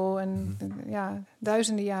Bijbel. En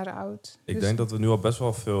duizenden jaren oud. Ik denk dat we nu al best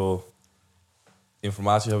wel veel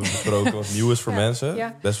informatie hebben besproken... wat nieuw is voor mensen.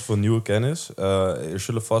 Ja. Best wel veel nieuwe kennis. Er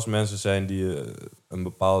zullen vast mensen zijn die een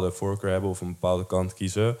bepaalde voorkeur hebben... of een bepaalde kant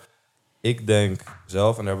kiezen. Ik denk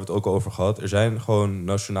zelf, en daar hebben we het ook al over gehad... er zijn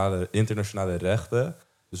gewoon internationale rechten...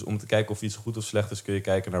 Dus om te kijken of iets goed of slecht is, kun je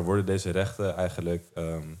kijken naar... worden deze rechten eigenlijk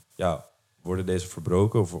worden deze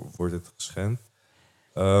verbroken of wordt het geschend?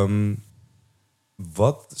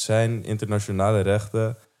 Wat zijn internationale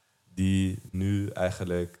rechten die nu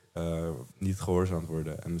eigenlijk niet gehoorzaamd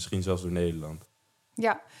worden? En misschien zelfs door Nederland.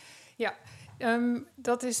 Ja.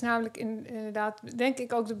 Dat is namelijk inderdaad, denk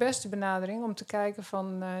ik, ook de beste benadering... om te kijken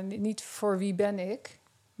van niet voor wie ben ik,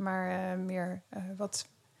 maar meer wat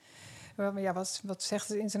zegt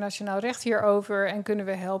het internationaal recht hierover... en kunnen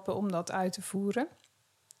we helpen om dat uit te voeren?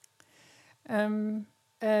 En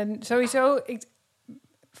sowieso,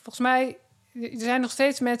 volgens mij... er zijn nog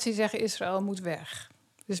steeds mensen die zeggen... Israël moet weg.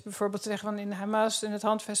 Dus bijvoorbeeld zeggen van in het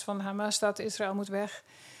handvest van Hamas staat... Israël moet weg.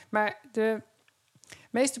 Maar de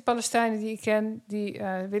meeste Palestijnen die ik ken... die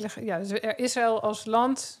willen... dus Israël als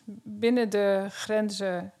land binnen de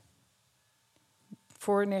grenzen...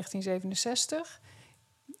 voor 1967...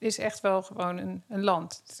 is echt wel gewoon een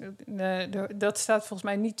land. Dat staat volgens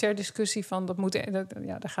mij niet ter discussie van...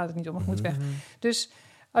 daar gaat het niet om, het moet weg. Dus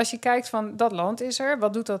als je kijkt van dat land is er...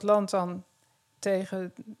 wat doet dat land dan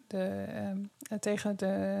tegen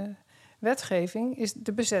de wetgeving... is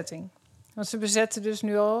de bezetting. Want ze bezetten dus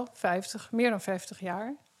nu al meer dan 50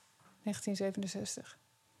 jaar. 1967.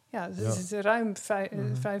 Ja, dus het is ruim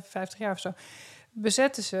 55 jaar of zo.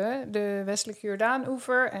 Bezetten ze de westelijke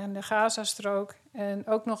Jordaan-oever en de Gazastrook... en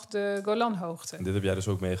ook nog de Golanhoogte. En dit heb jij dus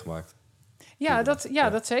ook meegemaakt?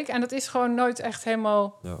 Dat zeker. En dat is gewoon nooit echt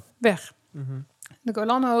helemaal weg. De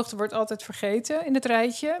Golanhoogte wordt altijd vergeten in het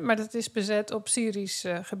rijtje... maar dat is bezet op Syrisch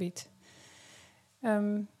gebied.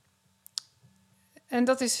 En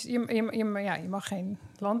dat is... Je mag geen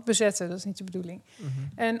land bezetten, dat is niet de bedoeling.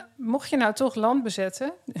 En mocht je nou toch land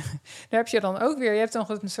bezetten... daar heb je dan ook weer... Je hebt dan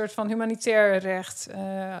een soort van humanitair recht...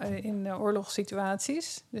 in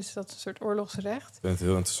oorlogssituaties. Dus dat is een soort oorlogsrecht. Ik vind het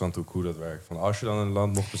heel interessant hoe dat werkt. Van als je dan een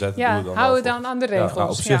land mocht bezetten... doe het dan hou het dan aan de regels. Ja,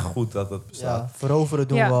 op zich goed dat dat bestaat. Ja, veroveren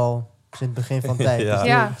doen we al... sinds het begin van de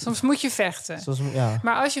tijd. Soms moet je vechten.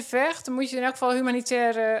 Maar als je vecht, dan moet je in elk geval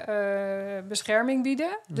humanitaire bescherming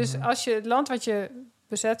bieden. Dus als je het land wat je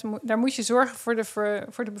bezet, daar moet je zorgen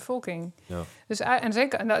voor de bevolking. Ja. Dus, en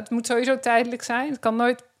zeker, het moet sowieso tijdelijk zijn. Het kan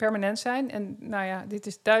nooit permanent zijn. En dit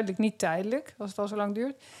is duidelijk niet tijdelijk, als het al zo lang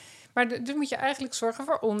duurt. Maar dus moet je eigenlijk zorgen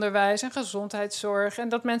voor onderwijs en gezondheidszorg. En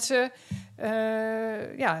dat mensen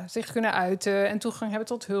zich kunnen uiten en toegang hebben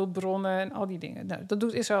tot hulpbronnen en al die dingen. Nou, dat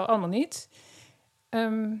doet Israël allemaal niet.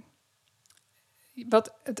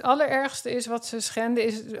 Wat het allerergste is wat ze schenden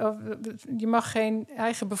is... je mag geen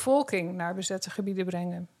eigen bevolking naar bezette gebieden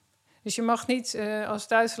brengen. Dus je mag niet, als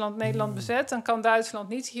Duitsland Nederland bezet... dan kan Duitsland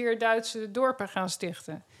niet hier Duitse dorpen gaan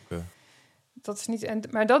stichten. Okay. Dat is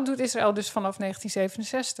niet, maar dat doet Israël dus vanaf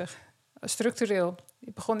 1967. structureel.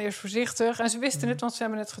 Die begon eerst voorzichtig en ze wisten het, want ze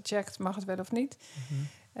hebben het gecheckt. Mag het wel of niet?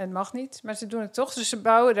 En het mag niet, maar ze doen het toch. Dus ze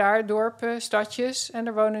bouwen daar dorpen, stadjes en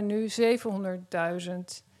er wonen nu 700.000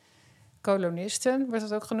 kolonisten, wordt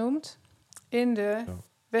het ook genoemd, in de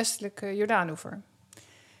westelijke Jordaanoever.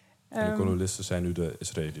 En de kolonisten zijn nu de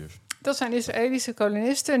Israëliërs. Dat zijn Israëlische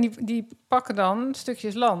kolonisten en die pakken dan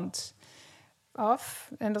stukjes land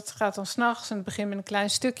af. En dat gaat dan 's nachts en het begint met een klein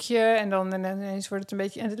stukje en dan ineens wordt het een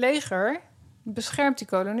beetje... En het leger beschermt die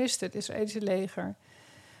kolonisten, het Israëlische leger.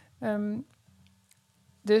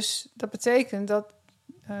 Dus dat betekent dat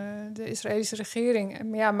de Israëlische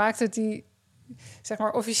regering... maakt het die... Zeg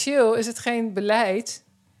maar, officieel is het geen beleid...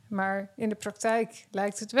 maar in de praktijk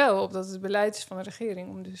lijkt het wel op dat het beleid is van de regering...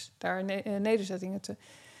 om dus daar nederzettingen te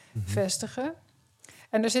vestigen.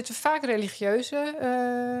 En er zitten vaak religieuze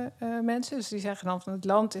mensen... dus die zeggen dan van het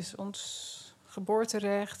land is ons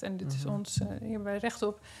geboorterecht... en dit is ons, hier hebben wij recht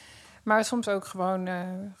op... Maar soms ook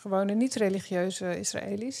gewone niet-religieuze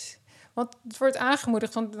Israëli's. Want het wordt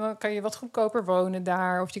aangemoedigd, want dan kan je wat goedkoper wonen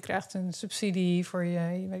daar... of je krijgt een subsidie voor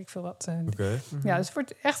je weet ik veel wat. Ja, dus het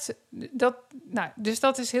wordt echt... Dus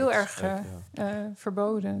dat is heel erg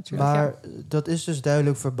verboden natuurlijk. Maar dat is dus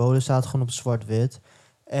duidelijk verboden, staat gewoon op zwart-wit.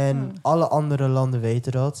 En alle andere landen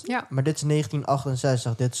weten dat. Ja. Maar dit is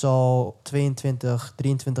 1968, dit is al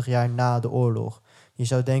 23 jaar na de oorlog. Je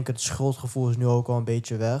zou denken, het schuldgevoel is nu ook al een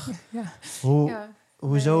beetje weg. Ja.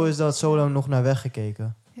 Hoezo is dat zo lang nog naar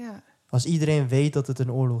weggekeken? Ja. Als iedereen weet dat het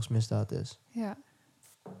een oorlogsmisdaad is.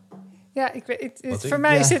 Ja, ik weet, voor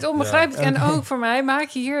mij is dit onbegrijpelijk. En ook voor mij maak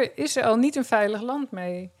je hier Israël niet een veilig land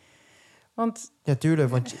mee. Want... Ja, tuurlijk,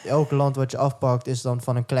 want elk land wat je afpakt is dan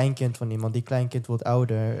van een kleinkind van iemand. Die kleinkind wordt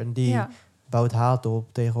ouder en die bouwt haat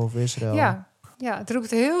op tegenover Israël. Ja, het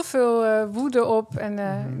roept heel veel woede op. En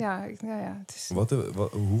het is...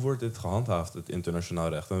 Hoe wordt dit gehandhaafd, het internationaal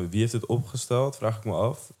recht? En wie heeft dit opgesteld, vraag ik me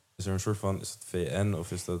af. Is er een soort van, is het VN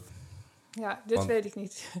of is dat... Ja, dit weet ik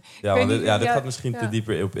niet. Dit gaat misschien te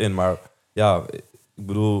dieper op in. Maar ja, ik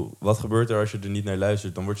bedoel, wat gebeurt er als je er niet naar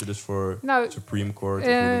luistert? Dan word je dus voor Supreme Court...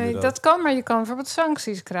 dat kan, maar je kan bijvoorbeeld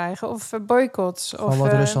sancties krijgen. Of boycotts. Of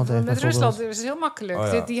wat Rusland heeft. Met Rusland is het heel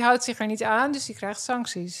makkelijk. Die houdt zich er niet aan, dus die krijgt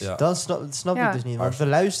sancties. Ja. Dat snap ik dus niet. Want we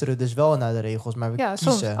luisteren dus wel naar de regels, maar we kiezen.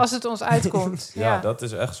 Soms, als het ons uitkomt. Dat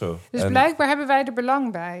is echt zo. Dus blijkbaar hebben wij er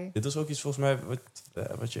belang bij. Dit was ook iets volgens mij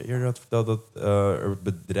wat je eerder had verteld... dat er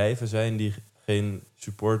bedrijven zijn die geen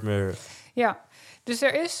support meer... Ja, dus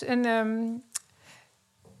er is een...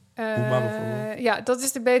 bijvoorbeeld? Dat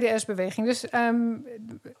is de BDS-beweging. Dus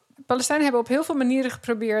Palestijnen hebben op heel veel manieren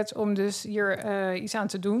geprobeerd om dus hier iets aan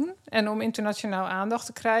te doen. En om internationaal aandacht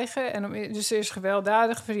te krijgen. En dus er is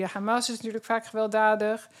gewelddadig. Via Hamas is natuurlijk vaak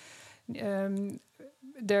gewelddadig.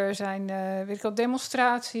 Er zijn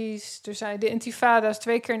demonstraties. Er zijn de intifada's,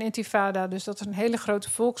 2 keer een intifada. Dus dat is een hele grote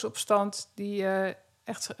volksopstand die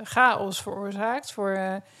echt chaos veroorzaakt.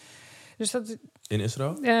 Dus dat... In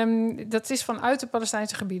Israël? Dat is vanuit de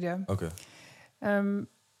Palestijnse gebieden. Oké.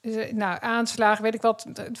 Aanslagen, weet ik wat.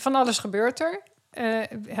 Van alles gebeurt er.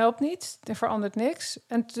 Helpt niet. Er verandert niks.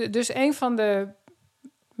 En dus een van de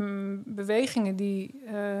bewegingen die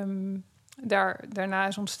daarna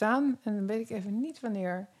is ontstaan... en dan weet ik even niet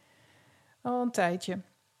wanneer... al een tijdje.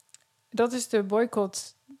 Dat is de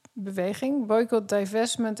boycottbeweging. Boycott,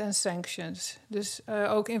 divestment en sanctions. Dus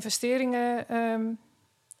ook investeringen...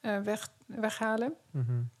 weghalen.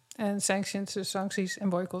 En sanctions, dus sancties en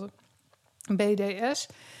boycotten. BDS.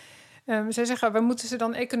 Zij zeggen, we moeten ze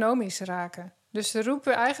dan economisch raken. Dus ze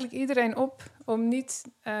roepen eigenlijk iedereen op om niet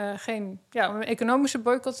om een economische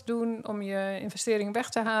boycott te doen, om je investeringen weg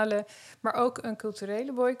te halen, maar ook een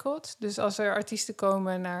culturele boycott. Dus als er artiesten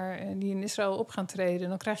komen die in Israël op gaan treden,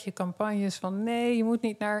 dan krijg je campagnes van nee, je moet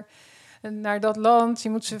niet naar dat land. Je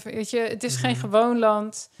moet ze, het is geen gewoon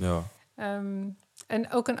land. Ja.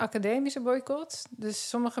 En ook een academische boycott. Dus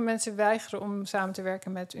sommige mensen weigeren om samen te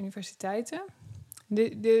werken met universiteiten.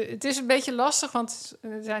 Het is een beetje lastig, want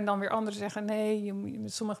er zijn dan weer anderen die zeggen... nee,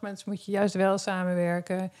 met sommige mensen moet je juist wel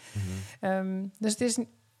samenwerken. Dus het is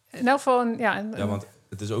in elk geval... want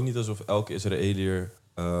het is ook niet alsof elke Israëliër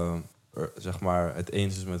zeg maar het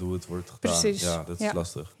eens is met hoe het wordt gedaan. Precies. Ja, dat is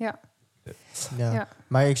lastig. Ja.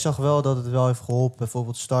 Maar ik zag wel dat het wel heeft geholpen.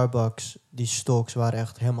 Bijvoorbeeld Starbucks, die stocks waren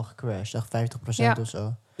echt helemaal gecrashed. Echt 50% of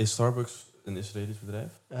zo. Is Starbucks een Israëlisch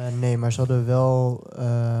bedrijf? Nee, maar ze hadden wel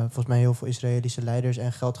volgens mij heel veel Israëlische leiders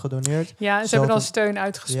en geld gedoneerd. Ja, ze hebben dan steun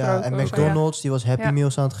uitgesproken. Ja, en McDonald's die was Happy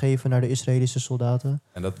Meals aan het geven naar de Israëlische soldaten.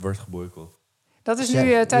 En dat wordt geboycott. Dat is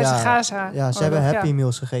nu tijdens Gaza. Ja, ze hebben Happy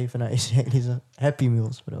Meals gegeven naar Israëlische Happy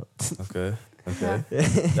Meals, bro. Oké. Oké.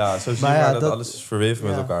 Ja, zo zie je Maar ja, maar dat dat- alles is verweven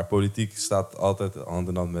met ja. elkaar. Politiek staat altijd hand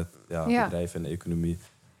in hand met Ja. bedrijven en de economie.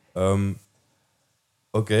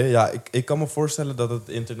 Oké, ja, ik kan me voorstellen dat het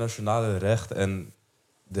internationale recht en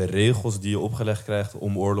de regels die je opgelegd krijgt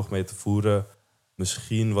om oorlog mee te voeren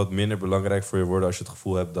misschien wat minder belangrijk voor je worden als je het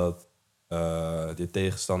gevoel hebt dat je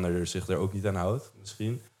tegenstander zich er ook niet aan houdt.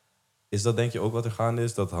 Misschien. Is dat denk je ook wat er gaande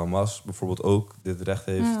is? Dat Hamas bijvoorbeeld ook dit recht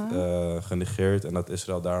heeft genegeerd en dat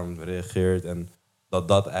Israël daarom reageert en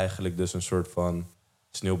dat eigenlijk dus een soort van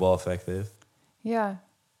sneeuwbaleffect heeft? Ja.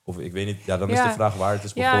 Of ik weet niet, ja, dan is Ja. de vraag waar het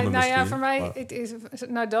is Ja, begonnen nou misschien. ja, voor mij maar- het is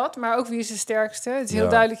dat, maar ook wie is de sterkste? Het is heel Ja.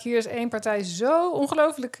 duidelijk, hier is één partij zo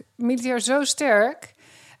ongelooflijk militair zo sterk.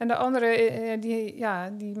 En de andere,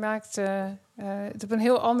 die maakt het op een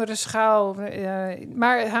heel andere schaal.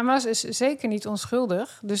 Maar Hamas is zeker niet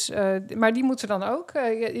onschuldig. Dus, maar die moeten dan ook.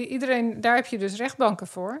 Iedereen, daar heb je dus rechtbanken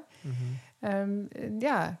voor.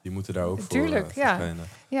 Ja, Die moeten daar ook Tuurlijk, voor ja. verschijnen.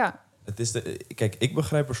 ja. Het is kijk, ik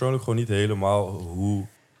begrijp persoonlijk gewoon niet helemaal hoe...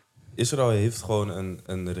 Israël heeft gewoon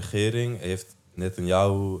een regering, heeft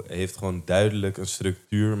Netanyahu, heeft gewoon duidelijk een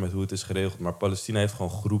structuur met hoe het is geregeld. Maar Palestina heeft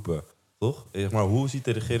gewoon groepen, toch? Maar hoe ziet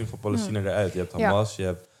de regering van Palestina eruit? Je hebt Hamas, je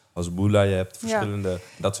hebt Hezbollah, je hebt verschillende...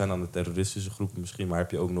 Dat zijn dan de terroristische groepen misschien, maar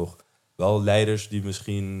heb je ook nog wel leiders die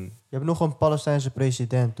misschien... Je hebt nog een Palestijnse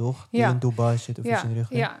president, toch? Die Ja. in Dubai zit of iets in de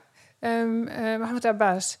richting. Ja, Mohammed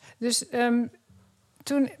Abbas. Dus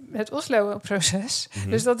toen het Oslo-proces,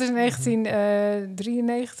 dus dat is in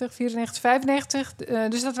 1993, 94, 95.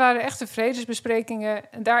 Dus dat waren echte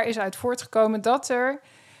vredesbesprekingen. En daar is uit voortgekomen dat er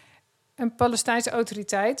een Palestijnse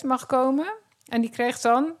autoriteit mag komen. En die kreeg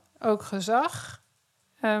dan ook gezag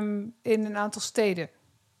in een aantal steden.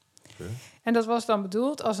 Okay. En dat was dan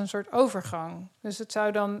bedoeld als een soort overgang. Dus het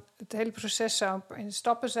hele proces zou in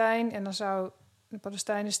stappen zijn. En dan zou de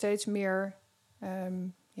Palestijnen steeds meer,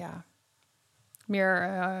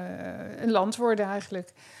 een land worden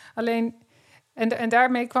eigenlijk. Alleen, en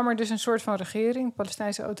daarmee kwam er dus een soort van regering,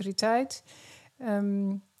 Palestijnse autoriteit.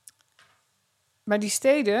 Maar die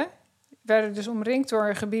steden werden dus omringd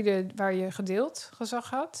door gebieden waar je gedeeld gezag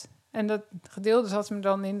had. En dat gedeelde zat hem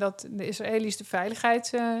dan in dat de Israëli's de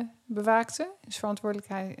veiligheid bewaakten. Dus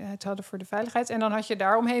verantwoordelijkheid hadden voor de veiligheid. En dan had je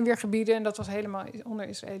daaromheen weer gebieden. En dat was helemaal onder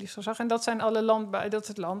Israëlisch gezag. En dat zijn alle dat is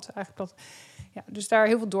het land eigenlijk. Dus daar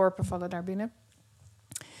heel veel dorpen vallen daar binnen.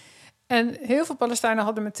 En heel veel Palestijnen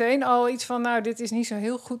hadden meteen al iets van... nou, dit is niet zo'n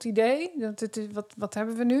heel goed idee. Wat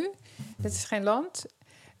hebben we nu? Dit is geen land.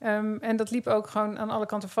 En dat liep ook gewoon aan alle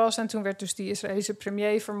kanten vast. En toen werd dus die Israëlische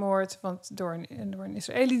premier vermoord... want door een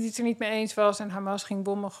Israëli die het er niet mee eens was... en Hamas ging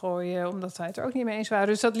bommen gooien omdat hij het er ook niet mee eens waren.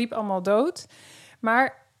 Dus dat liep allemaal dood.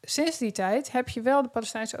 Maar sinds die tijd heb je wel de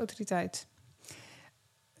Palestijnse autoriteit.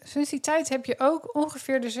 Sinds die tijd heb je ook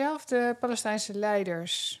ongeveer dezelfde Palestijnse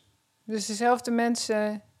leiders. Dus dezelfde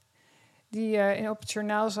mensen die je op het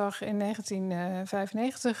journaal zag in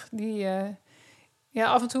 1995...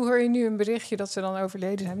 af en toe hoor je nu een berichtje dat ze dan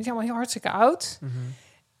overleden zijn. Die zijn allemaal heel hartstikke oud. Mhm.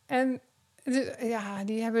 En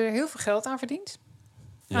die hebben er heel veel geld aan verdiend.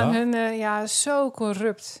 Ja? Aan hun, zo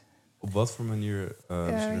corrupt. Op wat voor manier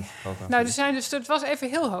misschien geld aan Nou, het was even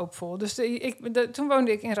heel hoopvol. Dus toen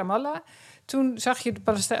woonde ik in Ramallah. Toen zag je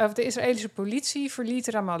de Israëlische politie verliet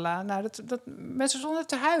Ramallah. Nou, mensen stonden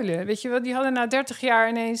te huilen. Weet je wel, die hadden na 30 jaar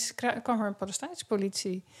ineens kwam er een Palestijnse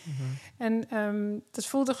politie. Mhm. En dat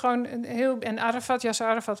voelde gewoon heel... En Yasser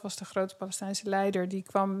Arafat was de grote Palestijnse leider. Die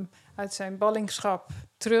kwam uit zijn ballingschap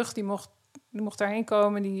terug. Die mocht daarheen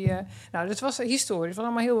komen. Dat was historisch. Het was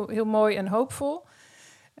allemaal heel, heel mooi en hoopvol.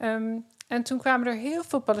 En toen kwamen er heel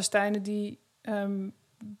veel Palestijnen die...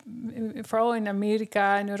 vooral in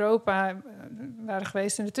Amerika en Europa waren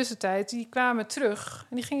geweest in de tussentijd, die kwamen terug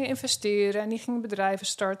en die gingen investeren en die gingen bedrijven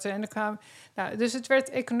starten. En dus het werd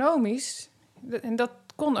economisch, en dat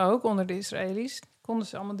kon ook onder de Israëli's, konden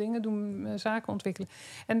ze allemaal dingen doen, zaken ontwikkelen.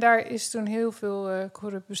 En daar is toen heel veel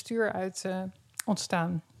corrupt bestuur uit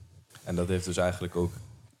ontstaan. En dat heeft dus eigenlijk ook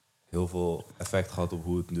heel veel effect gehad op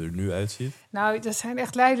hoe het er nu uitziet. Nou, dat zijn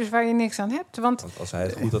echt leiders waar je niks aan hebt. Want als hij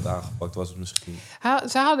het goed had aangepakt, was het misschien...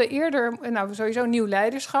 Ze hadden eerder sowieso nieuw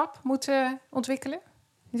leiderschap moeten ontwikkelen.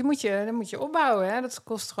 Dat moet je opbouwen, hè? Dat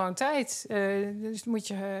kost gewoon tijd. Dus moet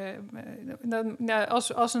je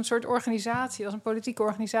als een soort organisatie, als een politieke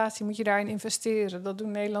organisatie, moet je daarin investeren. Dat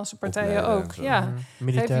doen Nederlandse partijen ook. Ja,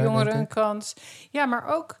 geven jongeren een kans. Ja, maar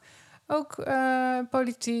ook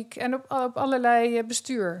politiek en op allerlei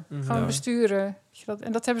bestuur. Mm-hmm. Gewoon besturen.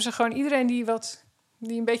 En dat hebben ze gewoon... Iedereen die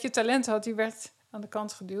een beetje talent had, die werd aan de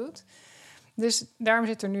kant geduwd. Dus daarom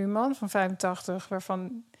zit er nu een man van 85... waarvan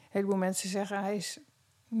een heleboel mensen zeggen... hij is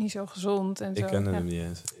niet zo gezond en zo. Ik kende hem niet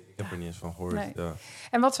eens. Ik heb er niet eens van gehoord. Nee. Ja.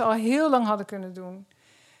 En wat ze al heel lang hadden kunnen doen.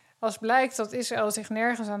 Als blijkt dat Israël zich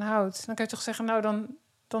nergens aan houdt, dan kan je toch zeggen, nou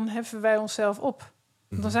dan heffen wij onszelf op.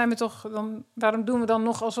 Dan zijn we toch, waarom doen we dan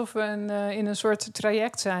nog alsof we in een soort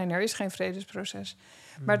traject zijn? Er is geen vredesproces.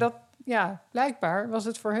 Maar dat, blijkbaar was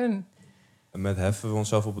het voor hun. En met heffen we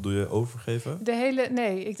onszelf op, bedoel je overgeven?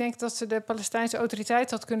 Nee, ik denk dat ze de Palestijnse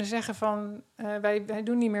autoriteit had kunnen zeggen van, wij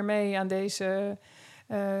doen niet meer mee aan deze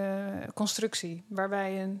constructie, waar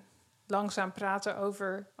wij langzaam praten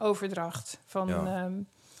over overdracht van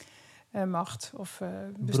macht of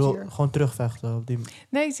bestuur. Gewoon terugvechten op die...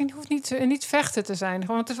 Nee, het hoeft niet vechten te zijn.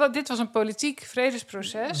 Gewoon, dit was een politiek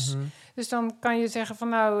vredesproces. Dus dan kan je zeggen van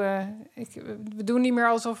we doen niet meer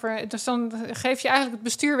alsof er... Dus dan geef je eigenlijk het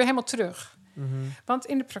bestuur weer helemaal terug. Want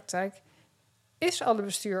in de praktijk is alle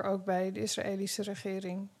bestuur ook bij de Israëlische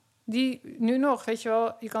regering. Die nu nog, weet je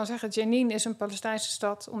wel, je kan zeggen, Jenin is een Palestijnse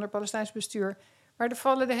stad onder Palestijns bestuur. Maar er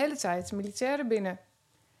vallen de hele tijd militairen binnen.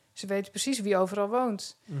 Ze weten precies wie overal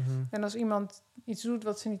woont. En als iemand iets doet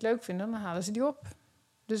wat ze niet leuk vinden, dan halen ze die op.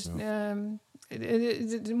 Dus dat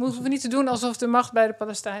moeten we niet te doen alsof de macht bij de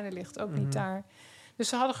Palestijnen ligt. Ook niet daar. Dus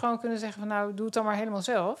ze hadden gewoon kunnen zeggen van doe het dan maar helemaal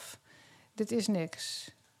zelf. Dit is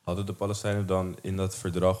niks. Hadden de Palestijnen dan in dat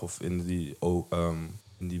verdrag of in die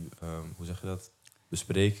hoe zeg je dat,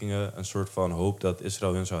 besprekingen een soort van hoop dat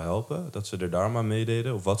Israël hun zou helpen? Dat ze er daarom aan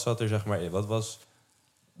meededen? Of wat zat er zeg maar in? Wat waren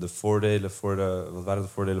de voordelen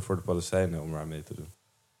voor de Palestijnen om eraan mee te doen?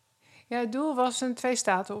 Ja, het doel was een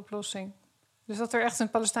 2-staten-oplossing. Dus dat er echt een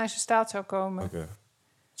Palestijnse staat zou komen. Oké.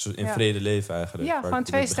 Dus in vrede leven eigenlijk. Ja, gewoon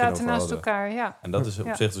 2 staten naast elkaar, ja. En dat is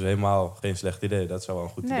op zich dus helemaal geen slecht idee. Dat zou wel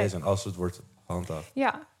een goed idee zijn als het wordt gehandhaafd.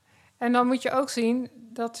 Ja, en dan moet je ook zien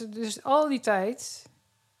dat dus al die tijd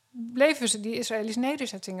bleven ze die Israëlische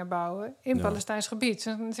nederzettingen bouwen in Palestijns gebied.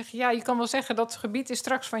 En dan zeg je, je kan wel zeggen dat het gebied is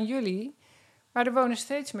straks van jullie, maar er wonen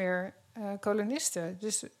steeds meer kolonisten.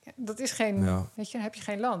 Dus dat is geen, weet je, dan heb je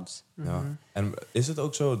geen land. Ja. En is het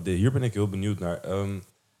ook zo, hier ben ik heel benieuwd naar.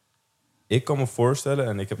 Ik kan me voorstellen,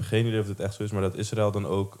 en ik heb geen idee of het echt zo is, maar dat Israël dan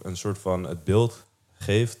ook een soort van het beeld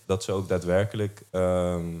geeft dat ze ook daadwerkelijk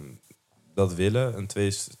dat willen, een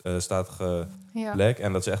 2-statige plek,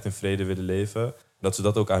 en dat ze echt in vrede willen leven. Dat ze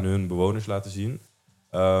dat ook aan hun bewoners laten zien.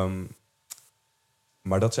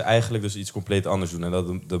 Maar dat ze eigenlijk dus iets compleet anders doen. En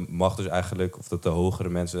dat de macht dus eigenlijk, of dat de hogere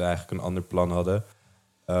mensen eigenlijk een ander plan hadden.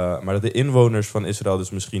 Maar dat de inwoners van Israël dus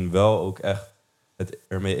misschien wel ook echt het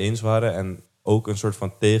ermee eens waren. En ook een soort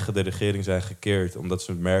van tegen de regering zijn gekeerd. Omdat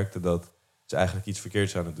ze merkten dat ze eigenlijk iets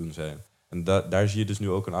verkeerds aan het doen zijn. En daar zie je dus nu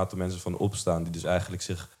ook een aantal mensen van opstaan. Die dus eigenlijk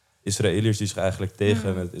Israëliërs die zich eigenlijk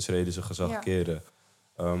tegen het Israëlische gezag keren.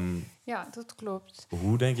 Ja, dat klopt.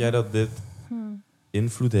 Hoe denk jij dat dit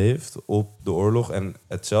invloed heeft op de oorlog? En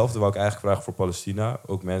hetzelfde wou ik eigenlijk vragen voor Palestina.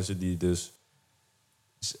 Ook mensen die dus...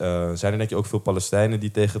 zijn er denk je ook veel Palestijnen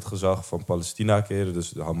die tegen het gezag van Palestina keren? Dus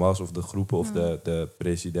de Hamas of de groepen of de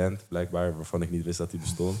president, blijkbaar, waarvan ik niet wist dat hij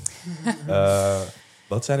bestond.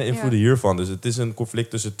 Wat zijn de invloeden hiervan? Dus het is een conflict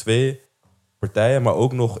tussen 2 partijen, maar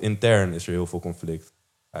ook nog intern is er heel veel conflict,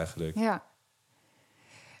 eigenlijk. Ja.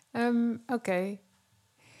 Oké.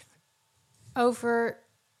 Over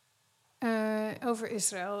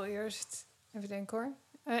Israël eerst. Even denken hoor.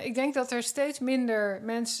 Ik denk dat er steeds minder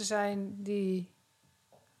mensen zijn die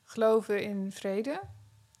geloven in vrede.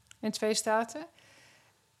 In 2 staten.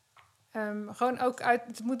 Gewoon ook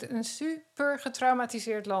het moet een super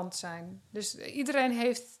getraumatiseerd land zijn. Dus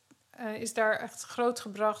iedereen is daar echt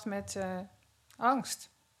grootgebracht met angst.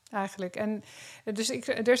 Eigenlijk. En dus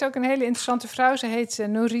er is ook een hele interessante vrouw. Ze heet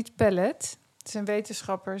Nurit Pellet. Het is een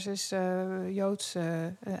wetenschapper, ze is Joods.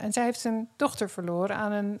 En zij heeft een dochter verloren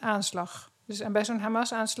aan een aanslag. Dus en bij zo'n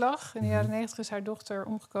Hamas-aanslag in de jaren 90 is haar dochter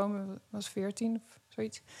omgekomen. Was 14 of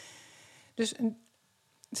zoiets. Dus er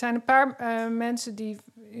zijn een paar mensen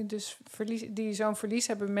die zo'n verlies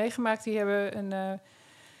hebben meegemaakt. Die hebben een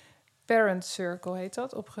parent circle, heet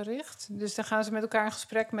dat, opgericht. Dus dan gaan ze met elkaar in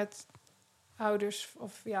gesprek met ouders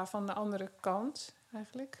van de andere kant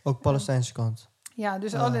eigenlijk. Ook Palestijnse kant. Ja,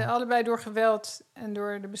 dus allebei door geweld en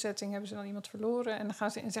door de bezetting hebben ze dan iemand verloren. En dan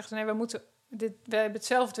gaan ze en zeggen ze, nee, wij hebben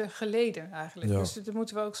hetzelfde geleden eigenlijk. Ja. Dus dat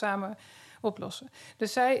moeten we ook samen oplossen.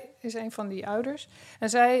 Dus zij is een van die ouders. En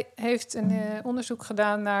zij heeft een onderzoek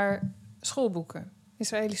gedaan naar schoolboeken.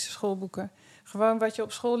 Israëlische schoolboeken. Gewoon wat je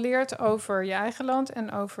op school leert over je eigen land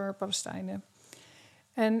en over Palestijnen.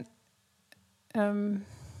 En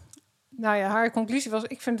haar conclusie was,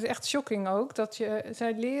 ik vind het echt shocking ook, dat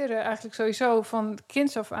zij leren eigenlijk sowieso van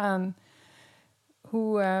kinds af aan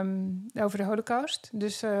over de Holocaust.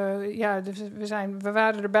 Dus we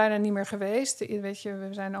waren er bijna niet meer geweest. Weet je,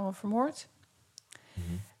 we zijn allemaal vermoord.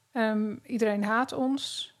 Iedereen haat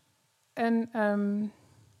ons. En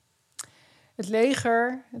het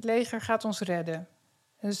leger gaat ons redden.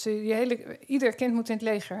 Dus ieder kind moet in het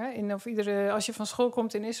leger. Hè? Als je van school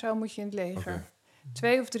komt in Israël, moet je in het leger. Okay.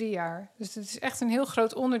 2 of 3 jaar. Dus het is echt een heel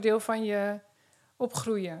groot onderdeel van je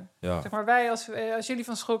opgroeien. Ja. Zeg maar, wij, als jullie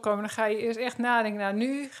van school komen, dan ga je eerst echt nadenken. Nou,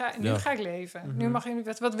 nu ga ik leven. Nu mag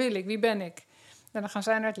je, wat wil ik? Wie ben ik? En dan gaan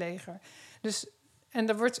zij naar het leger. Dus, en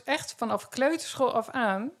er wordt echt vanaf kleuterschool af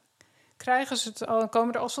aan,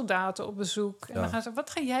 komen er al soldaten op bezoek. En dan gaan ze, wat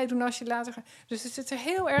ga jij doen als je later gaat? Dus het zit er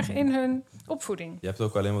heel erg in hun opvoeding. Je hebt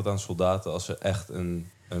ook alleen wat aan soldaten als ze echt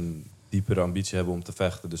een diepere ambitie hebben om te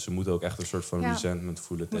vechten. Dus ze moeten ook echt een soort van resentment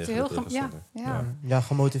voelen tegen de tegenstander. Ja,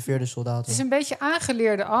 gemotiveerde soldaten. Het is een beetje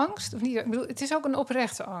aangeleerde angst. Of niet? Ik bedoel, het is ook een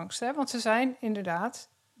oprechte angst. Hè? Want ze zijn inderdaad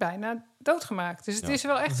bijna doodgemaakt. Dus het is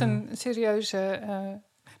wel echt een serieuze...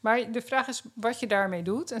 maar de vraag is wat je daarmee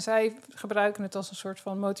doet. En zij gebruiken het als een soort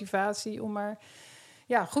van motivatie om maar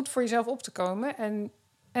goed voor jezelf op te komen. En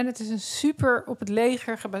het is een super op het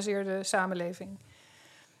leger gebaseerde samenleving.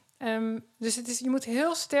 Dus je moet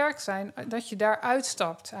heel sterk zijn dat je daar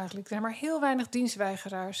uitstapt eigenlijk. Er zijn maar heel weinig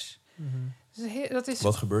dienstweigeraars. Dus dat is...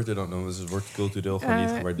 Wat gebeurt er dan? Dus het wordt cultureel gewoon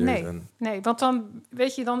niet gewaardeerd. Nee, want dan,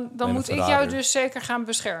 weet je, dan moet ik jou dus zeker gaan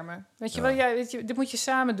beschermen. Weet je wel, dit moet je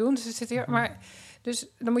samen doen. Dus het zit hier, dus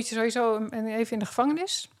dan moet je sowieso even in de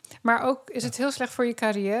gevangenis. Maar ook is het heel slecht voor je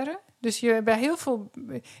carrière. Dus bij heel veel...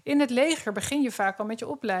 In het leger begin je vaak al met je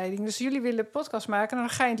opleiding. Dus jullie willen podcast maken, dan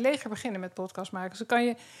ga je in het leger beginnen met podcast maken. Dus dan kan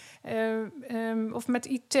je... of met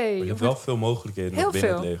IT. Maar je hebt wel veel mogelijkheden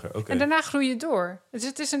binnen het leger. Okay. En daarna groei je door. Dus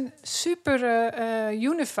het is een super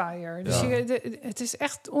unifier. Dus het is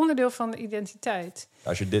echt onderdeel van de identiteit.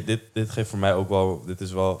 Als je dit geeft voor mij ook wel... Dit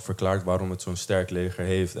is wel verklaard waarom het zo'n sterk leger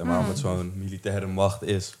heeft... en waarom het zo'n militaire macht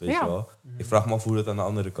is, weet je wel. Ik vraag me af hoe dat aan de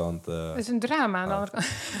andere kant... Het is een drama aan de andere kant.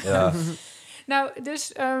 Ja. Nou,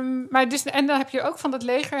 en dan heb je ook van dat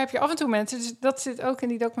leger heb je af en toe mensen. Dus dat zit ook in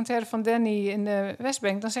die documentaire van Danny in de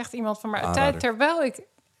Westbank. Dan zegt iemand van, maar terwijl ik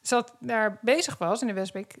daar bezig was in de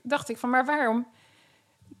Westbank, dacht ik van, maar waarom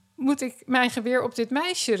moet ik mijn geweer op dit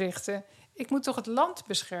meisje richten? Ik moet toch het land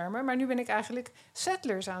beschermen, maar nu ben ik eigenlijk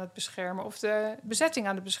settlers aan het beschermen of de bezetting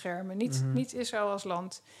aan het beschermen, niet Israël als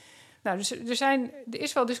land. Nou, dus er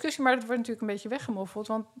is wel discussie, maar dat wordt natuurlijk een beetje weggemoffeld,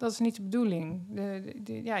 want dat is niet de bedoeling.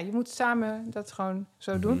 Je moet samen dat gewoon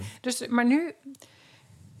zo doen. Dus, maar nu...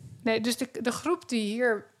 Nee, dus de groep die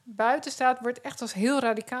hier buiten staat, wordt echt als heel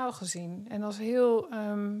radicaal gezien. En als heel...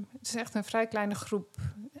 het is echt een vrij kleine groep.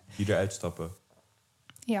 Die eruit stappen.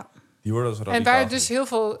 Ja. Die worden als radicaal. En waar dus heel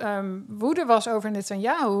veel woede was over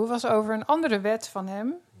Netanyahu, was over een andere wet van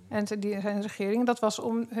hem en zijn regering. Dat was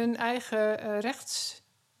om hun eigen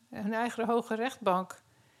hun eigen hoge rechtbank.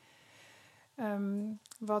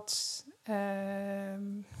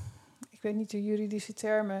 Ik weet niet de juridische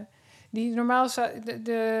termen. Die normaal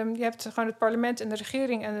je hebt gewoon het parlement en de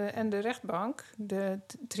regering en de rechtbank, de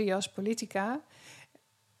trias politica.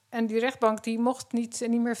 En die rechtbank die mocht niet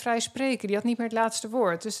meer vrij spreken. Die had niet meer het laatste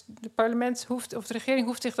woord. Dus het parlement of de regering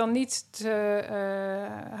hoeft zich dan niet te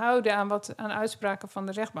houden aan uitspraken van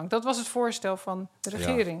de rechtbank. Dat was het voorstel van de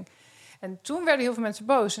regering. Ja. En toen werden heel veel mensen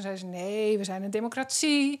boos. En zeiden ze, nee, we zijn een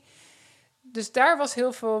democratie. Dus daar was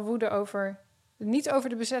heel veel woede over. Niet over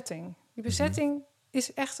de bezetting. Die bezetting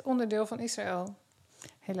is echt onderdeel van Israël.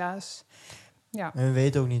 Helaas. Ja. En we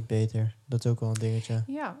weten ook niet beter. Dat is ook wel een dingetje.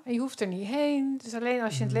 Ja, en je hoeft er niet heen. Dus alleen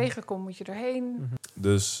als je in het leger komt, moet je erheen.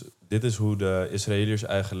 Dus dit is hoe de Israëliërs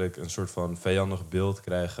eigenlijk een soort van vijandig beeld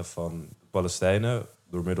krijgen van Palestijnen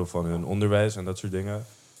door middel van hun onderwijs en dat soort dingen.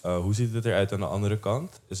 Hoe ziet het eruit aan de andere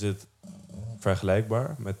kant? Is het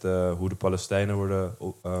vergelijkbaar met hoe de Palestijnen worden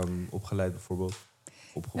opgeleid bijvoorbeeld?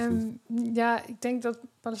 Opgevoed? Ik denk dat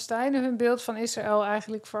Palestijnen hun beeld van Israël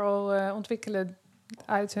eigenlijk vooral ontwikkelen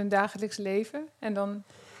uit hun dagelijks leven. En dan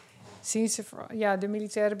zien ze de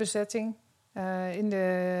militaire bezetting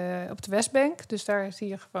op de Westbank. Dus daar zie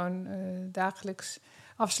je gewoon dagelijks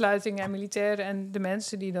afsluitingen en militairen en de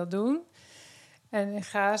mensen die dat doen. En in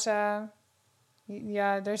Gaza,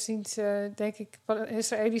 daar zien ze, denk ik,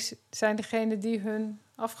 Israëli's zijn degenen die hun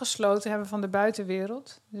afgesloten hebben van de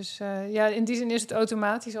buitenwereld. Dus in die zin is het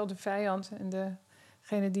automatisch al de vijand en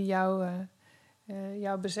degene die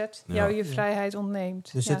jou bezet, jou je vrijheid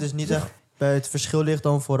ontneemt. Dus het is niet echt... Het verschil ligt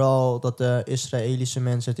dan vooral dat de Israëlische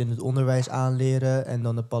mensen het in het onderwijs aanleren en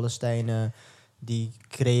dan de Palestijnen die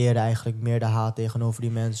creëren eigenlijk meer de haat tegenover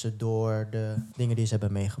die mensen door de dingen die ze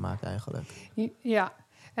hebben meegemaakt eigenlijk. Ja,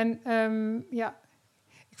 en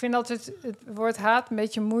ik vind altijd het woord haat een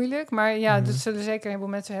beetje moeilijk, maar dat zullen zeker een heleboel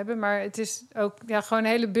mensen hebben, maar het is ook gewoon een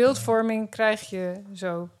hele beeldvorming krijg je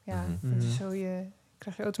zo. Ja, dat is zo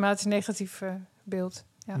krijg je automatisch een negatief beeld.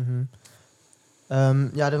 Ja. Mhm.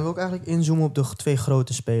 Dan wil ik eigenlijk inzoomen op de 2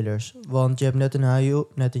 grote spelers. Want je hebt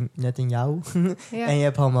Netanyahu Ja. en je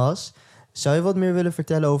hebt Hamas. Zou je wat meer willen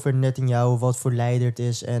vertellen over Netanyahu, wat voor leider het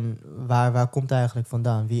is en waar komt hij eigenlijk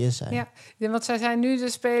vandaan? Wie is hij? Ja, want zij zijn nu de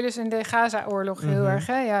spelers in de Gaza-oorlog heel erg.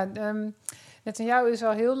 Hè? Ja, Netanyahu is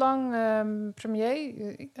al heel lang premier.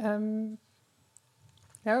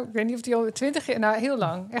 Ik weet niet of hij al 20 jaar... Nou, heel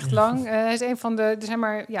lang. Echt lang. Hij is een van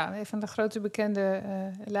de grote bekende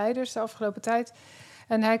leiders de afgelopen tijd.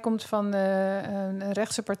 En hij komt van een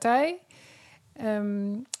rechtse partij.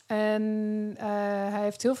 Hij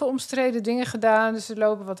heeft heel veel omstreden dingen gedaan. Dus er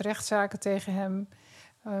lopen wat rechtszaken tegen hem.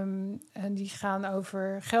 En die gaan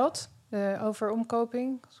over geld. Over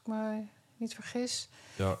omkoping, als ik me niet vergis.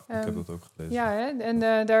 Ja, ik heb dat ook gelezen. Ja, hè?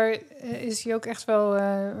 En daar is hij ook echt wel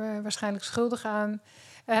waarschijnlijk schuldig aan.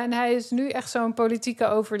 En hij is nu echt zo'n politieke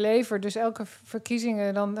overlever. Dus elke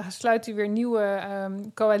verkiezingen, dan sluit hij weer nieuwe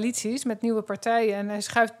coalities met nieuwe partijen. En hij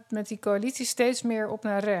schuift met die coalities steeds meer op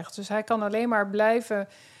naar rechts. Dus hij kan alleen maar blijven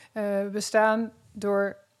bestaan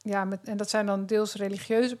door... en dat zijn dan deels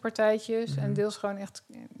religieuze partijtjes... en deels gewoon echt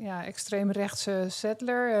extreemrechtse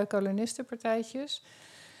kolonistenpartijtjes.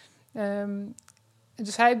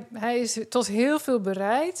 Dus hij is tot heel veel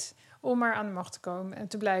bereid... om maar aan de macht te komen en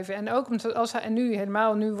te blijven. En ook omdat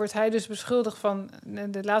nu wordt hij dus beschuldigd van...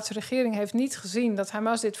 de laatste regering heeft niet gezien dat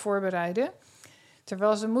Hamas dit voorbereidde.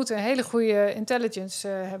 Terwijl ze moeten een hele goede intelligence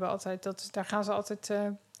hebben altijd. Daar gaan ze altijd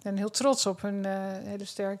zijn heel trots op, hun hele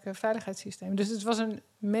sterke veiligheidssysteem. Dus het was een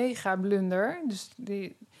mega blunder. Dus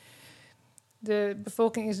de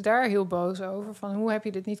bevolking is daar heel boos over. Van hoe heb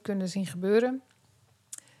je dit niet kunnen zien gebeuren?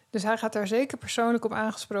 Dus hij gaat daar zeker persoonlijk op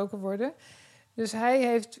aangesproken worden. Dus hij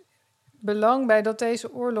heeft belang bij dat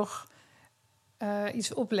deze oorlog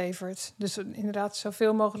iets oplevert. Dus inderdaad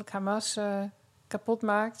zoveel mogelijk Hamas kapot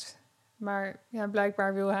maakt. Maar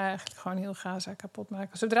blijkbaar wil hij eigenlijk gewoon heel Gaza kapot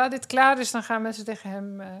maken. Zodra dit klaar is, dan gaan mensen tegen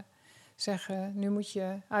hem zeggen... nu moet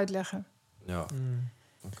je uitleggen. Ja,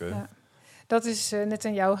 oké. Ja. Dat is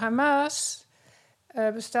Netanyahu. Hamas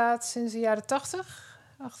bestaat sinds de jaren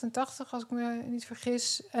 88, als ik me niet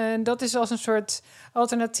vergis. En dat is als een soort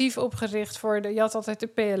alternatief opgericht voor je had altijd de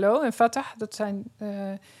PLO en Fatah. Dat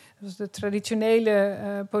was de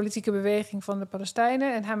traditionele politieke beweging van de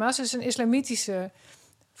Palestijnen. En Hamas is een islamitische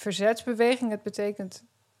verzetsbeweging. Het betekent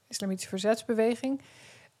islamitische verzetsbeweging.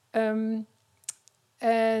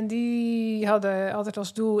 En die hadden altijd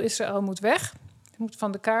als doel... Israël moet weg, moet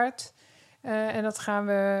van de kaart... en dat gaan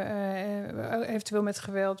we eventueel met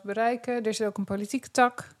geweld bereiken. Er is ook een politieke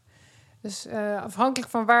tak. Dus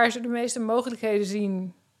afhankelijk van waar ze de meeste mogelijkheden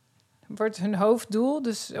zien... wordt hun hoofddoel.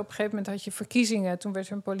 Dus op een gegeven moment had je verkiezingen. Toen werd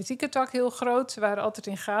hun politieke tak heel groot. Ze waren altijd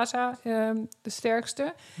in Gaza de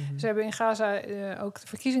sterkste. Mm-hmm. Ze hebben in Gaza ook de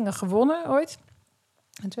verkiezingen gewonnen ooit.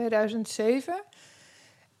 In 2007.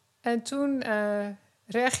 En toen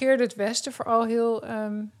reageerde het Westen vooral heel...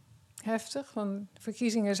 heftig, want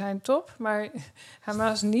verkiezingen zijn top, maar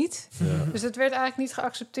Hamas niet. Ja. Dus het werd eigenlijk niet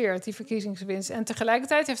geaccepteerd, die verkiezingswinst. En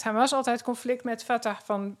tegelijkertijd heeft Hamas altijd conflict met Fatah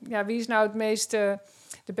van... wie is nou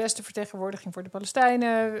de beste vertegenwoordiging voor de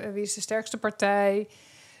Palestijnen? Wie is de sterkste partij?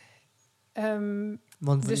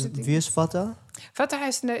 Wie is Fatah? Fatah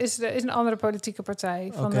is een andere politieke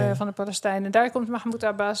partij van de Palestijnen. Daar komt Mahmoud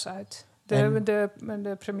Abbas uit,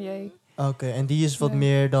 de premier. Oké, en die is wat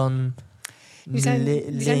meer dan... Die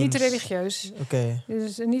zijn niet religieus. Oké.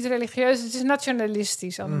 Dus niet religieus, het is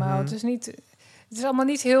nationalistisch allemaal. Mm-hmm. Het is allemaal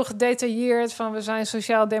niet heel gedetailleerd van we zijn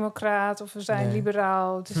sociaal-democraat of we zijn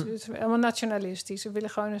liberaal. Het is allemaal nationalistisch. We willen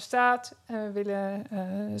gewoon een staat en we willen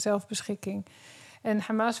zelfbeschikking. En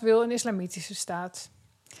Hamas wil een islamitische staat.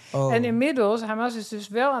 Oh. En inmiddels, Hamas is dus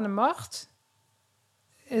wel aan de macht.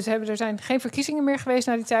 Er zijn geen verkiezingen meer geweest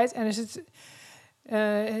na die tijd. En is het...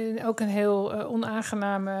 ook een heel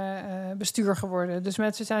onaangename bestuur geworden. Dus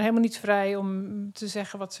mensen zijn helemaal niet vrij om te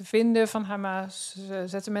zeggen wat ze vinden van Hamas. Ze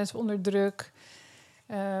zetten mensen onder druk.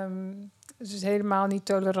 Het is helemaal niet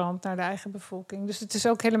tolerant naar de eigen bevolking. Dus het is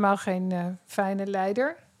ook helemaal geen fijne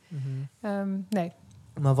leider. Mm-hmm. Nee.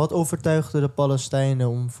 Maar wat overtuigde de Palestijnen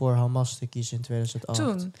om voor Hamas te kiezen in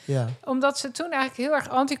 2008? Toen? Ja. Omdat ze toen eigenlijk heel erg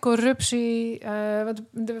anticorruptie... want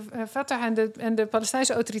de Fatah en de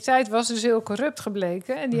Palestijnse autoriteit was dus heel corrupt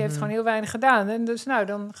gebleken. En die heeft gewoon heel weinig gedaan. En dus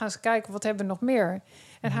dan gaan ze kijken, wat hebben we nog meer?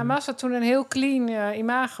 En Hamas had toen een heel clean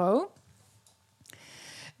imago.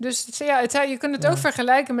 Dus je kunt het ook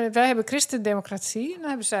vergelijken met... Wij hebben christendemocratie en dan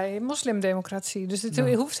hebben zij moslimdemocratie. Dus het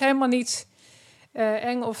hoeft helemaal niet...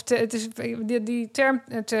 eng of het is die term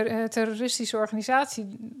terroristische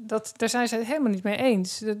organisatie, daar zijn ze het helemaal niet mee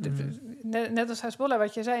eens. Net als Hezbollah,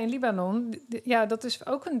 wat je zei in Libanon, dat is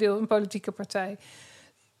ook een politieke partij.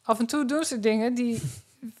 Af en toe doen ze dingen die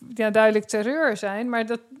duidelijk terreur zijn, maar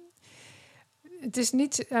het is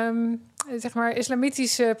niet, zeg maar,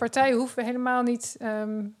 islamitische partijen hoeven helemaal niet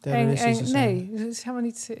eng. Nee, het is helemaal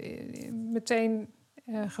niet meteen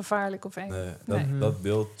gevaarlijk of eng. Nee, dat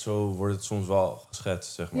beeld, zo wordt het soms wel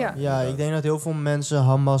geschetst, zeg maar. Ja, ik denk dat heel veel mensen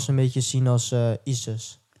Hamas een beetje zien als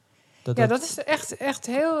ISIS. Dat is echt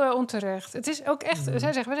heel onterecht. Het is ook echt, zij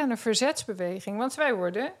zeggen, we zijn een verzetsbeweging, want wij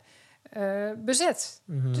worden bezet.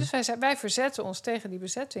 Dus wij verzetten ons tegen die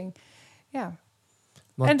bezetting. Ja.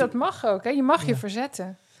 En dat mag ook, hè? Je mag je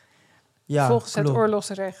verzetten. Ja, volgens het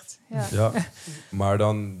oorlogsrecht. Ja, maar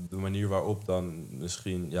dan de manier waarop dan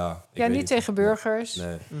misschien... ik weet niet tegen burgers.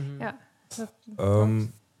 Nee. Ja,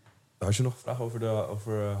 had je nog een vraag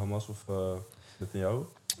over Hamas of Netanyahu?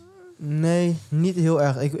 Nee, niet heel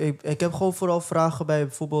erg. Ik heb gewoon vooral vragen bij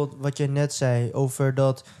bijvoorbeeld wat je net zei over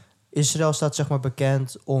dat Israël staat zeg maar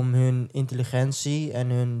bekend om hun intelligentie en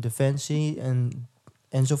hun defensie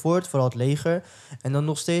enzovoort, vooral het leger. En dan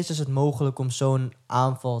nog steeds is het mogelijk om zo'n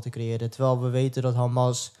aanval te creëren, terwijl we weten dat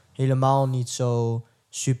Hamas helemaal niet zo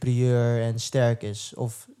superieur en sterk is.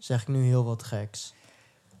 Of zeg ik nu heel wat geks?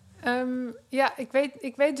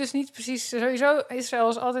 Ik weet dus niet precies. Sowieso, Israël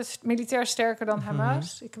is altijd militair sterker dan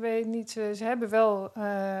Hamas. Ik weet niet, ze hebben wel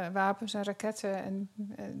wapens en raketten en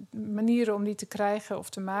manieren om die te krijgen of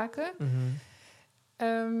te maken.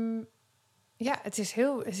 Het is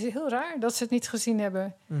heel raar dat ze het niet gezien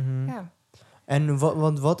hebben. Ja. En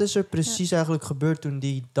wat is er precies eigenlijk gebeurd toen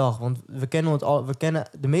die dag? Want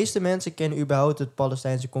de meeste mensen kennen überhaupt het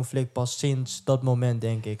Palestijnse conflict pas sinds dat moment,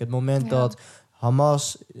 denk ik. Het moment dat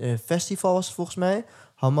Hamas festival was, volgens mij.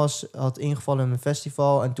 Hamas had ingevallen in een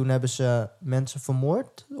festival en toen hebben ze mensen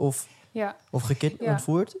vermoord of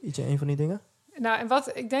ontvoerd. Een van die dingen. Nou, en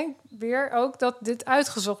wat ik denk weer ook dat dit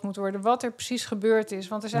uitgezocht moet worden, wat er precies gebeurd is.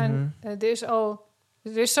 Want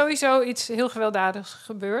er is sowieso iets heel gewelddadigs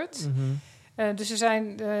gebeurd. Dus er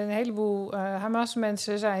zijn een heleboel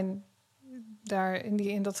Hamas-mensen zijn daar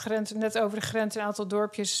in dat grens, net over de grens, een aantal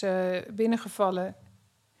dorpjes binnengevallen.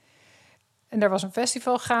 En daar was een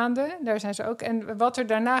festival gaande. Daar zijn ze ook. En wat er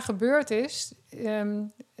daarna gebeurd is,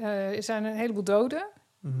 zijn een heleboel doden.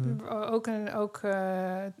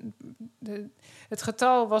 Het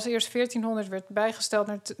getal was eerst 1400, werd bijgesteld.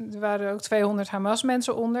 Er waren ook 200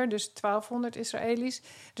 Hamas-mensen onder, dus 1200 Israëli's.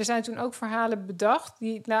 Er zijn toen ook verhalen bedacht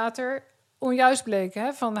die later onjuist bleken.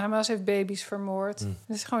 Hè? Van Hamas heeft baby's vermoord.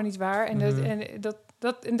 Dat is gewoon niet waar.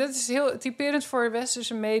 En dat is heel typerend voor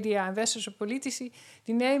westerse media en westerse politici.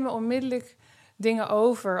 Die nemen onmiddellijk dingen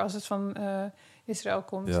over als het van Israël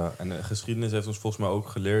komt. Ja, en de geschiedenis heeft ons volgens mij ook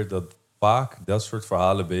geleerd dat vaak dat soort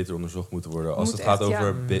verhalen beter onderzocht moeten worden. Als het gaat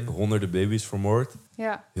over honderden baby's vermoord.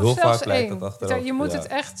 Ja. Heel vaak lijkt dat achteraf. Je moet het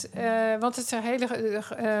echt... want het is een hele...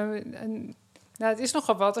 het is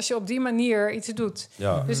nogal wat als je op die manier iets doet.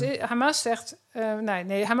 Ja. Dus Hamas zegt...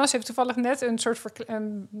 Hamas heeft toevallig net een soort...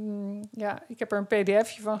 ik heb er een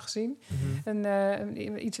pdfje van gezien.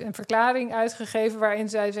 Een verklaring uitgegeven waarin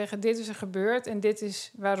zij zeggen... dit is er gebeurd en dit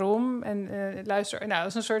is waarom. En luister... dat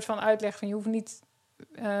is een soort van uitleg van... je hoeft niet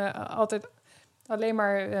altijd alleen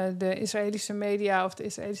maar de Israëlische media... of de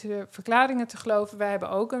Israëlische verklaringen te geloven. Wij hebben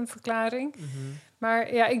ook een verklaring. Maar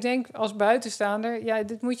ik denk als buitenstaander...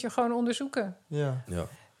 dit moet je gewoon onderzoeken. Ja.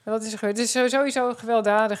 Wat is er gebeurd? Het is sowieso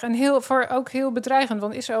gewelddadig en ook heel bedreigend.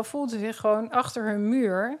 Want Israël voelde zich gewoon achter hun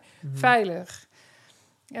muur veilig.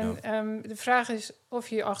 En de vraag is of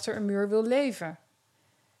je achter een muur wil leven.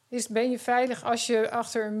 Ben je veilig als je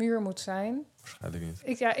achter een muur moet zijn? Waarschijnlijk niet.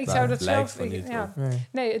 Ik zou dat zelf...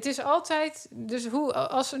 Nee, het is altijd... Dus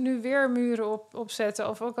als ze nu weer muren opzetten...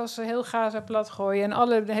 of ook als ze heel Gaza plat gooien...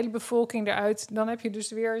 en de hele bevolking eruit... dan heb je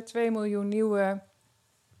dus weer 2 miljoen nieuwe...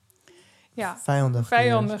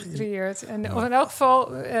 vijanden gecreëerd. En in elk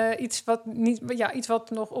geval iets wat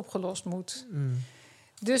nog opgelost moet.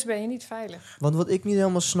 Dus ben je niet veilig. Want wat ik niet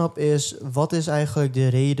helemaal snap is... wat is eigenlijk de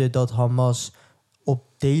reden dat Hamas... op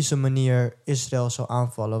deze manier Israël zou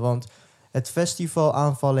aanvallen? Want het festival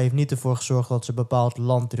aanvallen heeft niet ervoor gezorgd... dat ze bepaald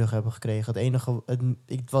land terug hebben gekregen. Het enige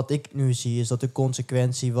wat ik nu zie is dat de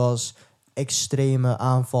consequentie was... extreme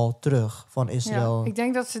aanval terug van Israël. Ja, ik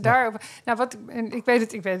denk dat ze daar... ik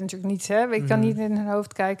weet het natuurlijk niet. Hè? Ik kan niet in hun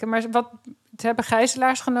hoofd kijken. Maar ze hebben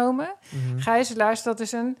gijzelaars genomen. Gijzelaars, dat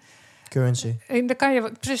is een... currency. Daar kan je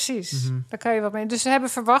daar kan je wat mee. Dus ze hebben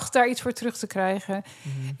verwacht daar iets voor terug te krijgen.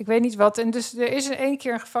 Ik weet niet wat. En dus er is 1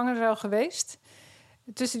 keer een gevangenenruil geweest.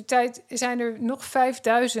 tussen die tijd zijn er nog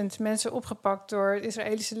 5000 mensen opgepakt door het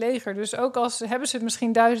Israëlische leger. Dus ook als hebben ze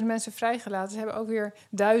misschien 1000 mensen vrijgelaten, ze hebben ook weer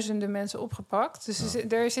duizenden mensen opgepakt. Dus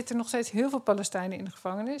er zitten nog steeds heel veel Palestijnen in de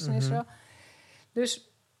gevangenis in Israël. Dus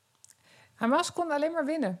Hamas kon alleen maar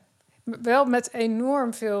winnen. Wel met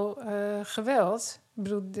enorm veel geweld. Ik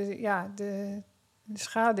bedoel, de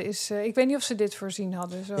schade is... ik weet niet of ze dit voorzien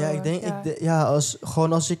hadden. Zo, ik denk...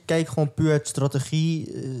 Als ik kijk gewoon puur uit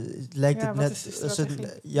strategie... lijkt het net...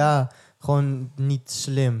 gewoon niet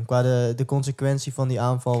slim. Qua de consequentie van die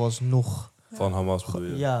aanval was nog... Van Hamas bedoel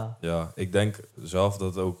je? Ja, ik denk zelf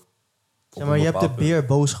dat ook... Zeg maar je hebt de beer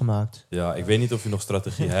boos gemaakt. Ja, ik weet niet of je nog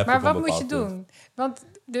strategie hebt. Maar wat moet je doen? Want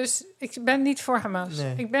dus ik ben niet voor Hamas.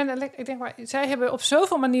 Nee. Ik denk maar, zij hebben op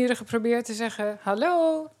zoveel manieren geprobeerd te zeggen: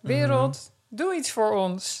 hallo wereld, doe iets voor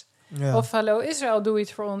ons. Ja. Of hallo Israël, doe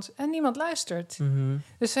iets voor ons. En niemand luistert.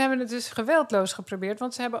 Dus ze hebben het dus geweldloos geprobeerd.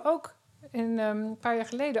 Want ze hebben ook een paar jaar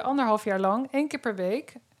geleden, 1,5 jaar lang, 1 keer per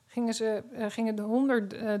week, gingen de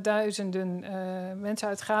honderdduizenden mensen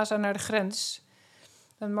uit Gaza naar de grens.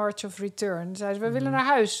 Een March of Return. Dan zeiden ze, we willen naar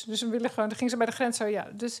huis. Dus we willen gewoon... Dan gingen ze bij de grens zo, ja.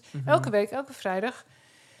 Dus elke week, elke vrijdag...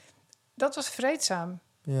 Dat was vreedzaam.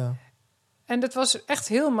 Ja. En dat was echt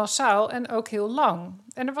heel massaal en ook heel lang.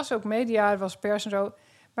 En er was ook media, er was pers en zo.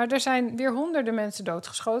 Maar er zijn weer honderden mensen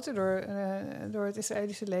doodgeschoten door het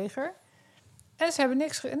Israëlische leger. En ze hebben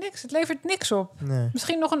niks. Het levert niks op. Nee.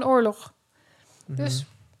 Misschien nog een oorlog. Dus...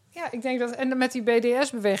 Ja, ik denk dat... En met die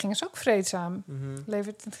BDS-beweging is ook vreedzaam.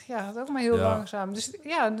 Levert het ook maar heel langzaam. Dus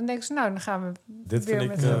ja, dan denken ze, dan gaan we weer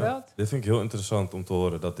met geweld. Dit vind ik heel interessant om te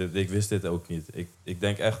horen. Ik wist dit ook niet. Ik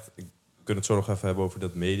denk echt... We kunnen het zo nog even hebben over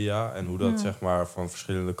dat media... en hoe dat zeg maar van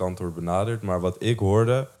verschillende kanten wordt benaderd. Maar wat ik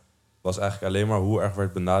hoorde... was eigenlijk alleen maar hoe erg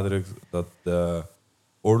werd benadrukt... dat de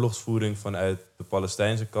oorlogsvoering vanuit de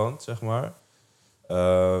Palestijnse kant, zeg maar...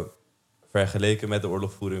 vergeleken met de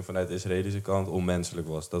oorlogvoering vanuit de Israëlische kant onmenselijk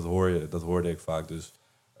was. Dat hoorde ik vaak. Dus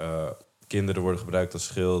kinderen worden gebruikt als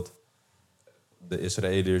schild. De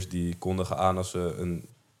Israëliërs die kondigen aan als ze een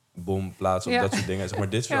bom plaatsen of dat soort dingen. Zeg maar,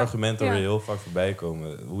 dit soort argumenten hoor je heel vaak voorbij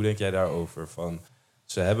komen. Hoe denk jij daarover?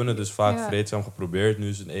 Ze hebben het dus vaak vreedzaam geprobeerd. Nu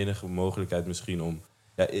is het een enige mogelijkheid misschien om...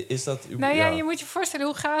 Ja, is dat... je moet je voorstellen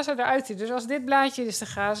hoe Gaza eruit ziet. Dus als dit blaadje is de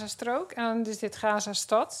Gazastrook en dan is dit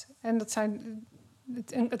Gazastad. En dat zijn...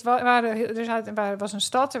 Er was een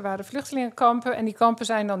stad, er waren vluchtelingenkampen... en die kampen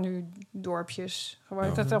zijn dan nu dorpjes.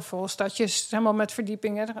 Gewoon dat er vol stadjes, helemaal met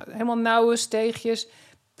verdiepingen. Helemaal nauwe steegjes.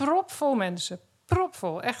 Propvol mensen.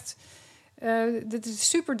 Propvol, echt. Dit is een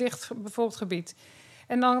super dicht bevolkt gebied.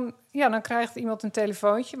 En dan krijgt iemand een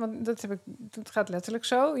telefoontje... want dat gaat letterlijk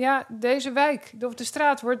zo. Ja, deze wijk, of de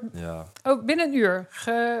straat wordt ook binnen een uur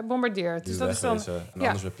gebombardeerd. Dus dat is dan... En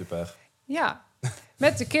anders heb je pech. Ja,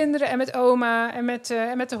 met de kinderen en met oma en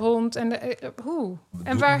met de hond.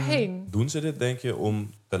 En waarheen? Doen ze dit, denk je, om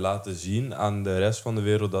te laten zien aan de rest van de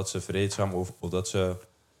wereld... dat ze vreedzaam of dat ze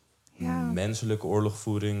menselijke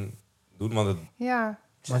oorlogvoering doen? Want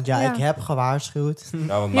ik heb gewaarschuwd.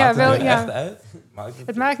 Ja, want maakt het er echt uit?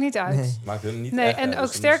 Het maakt niet uit. Nee. Maakt het niet nee, echt en uit.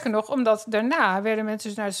 ook sterker nog, omdat daarna werden mensen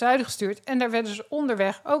dus naar het zuiden gestuurd... en daar werden ze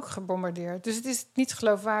onderweg ook gebombardeerd. Dus het is niet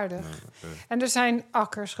geloofwaardig. Nee, okay. En er zijn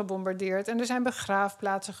akkers gebombardeerd... en er zijn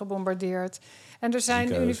begraafplaatsen gebombardeerd... en er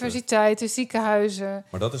zijn universiteiten, ziekenhuizen.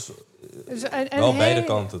 Maar dat is wel beide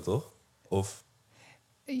kanten, toch? Of...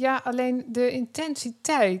 Ja, alleen de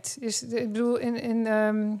intensiteit is... Ik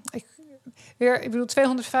bedoel,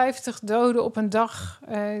 250 doden op een dag.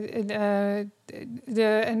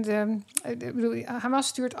 Hamas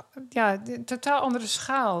stuurt een totaal andere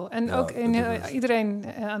schaal. En ook iedereen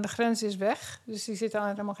aan de grens is weg. Dus die zitten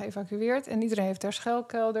allemaal geëvacueerd. En iedereen heeft daar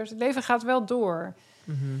schuilkelders. Het leven gaat wel door.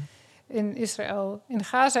 In Israël. In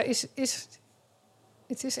Gaza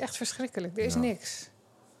het is echt verschrikkelijk. Er is niks.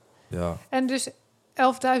 Ja. En dus 11.000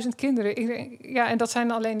 kinderen. En dat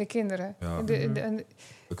zijn alleen de kinderen. Ja.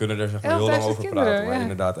 We kunnen er zeg maar heel lang over praten. Maar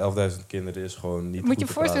inderdaad, 11.000 kinderen is gewoon niet goed te praten. Moet je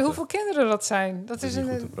je voorstellen hoeveel kinderen dat zijn? Dat is niet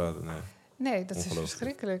goed te praten, nee, dat is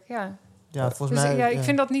verschrikkelijk, ja. Ja, volgens mij... Ik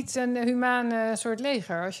vind dat niet een humaan soort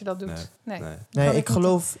leger als je dat doet. Nee, ik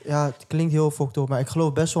geloof... Ja, het klinkt heel fucked up, maar ik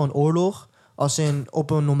geloof best wel een oorlog. Als in op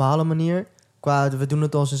een normale manier. We doen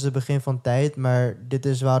het al sinds het begin van tijd, maar dit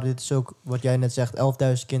is ook wat jij net zegt, 11.000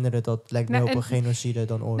 kinderen, dat lijkt meer op een genocide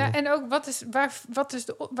dan oorlog. En ook,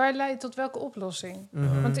 waar leidt tot welke oplossing?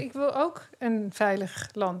 Want ik wil ook een veilig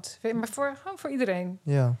land, maar gewoon voor iedereen.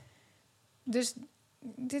 Ja. Dus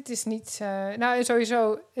dit is niet...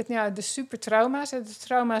 sowieso, de supertrauma's, de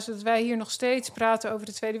trauma's dat wij hier nog steeds praten over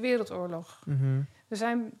de Tweede Wereldoorlog. We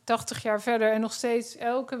zijn 80 jaar verder en nog steeds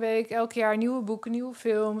elke week, elk jaar nieuwe boeken, nieuwe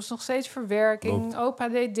films. Nog steeds verwerking. Klopt. Opa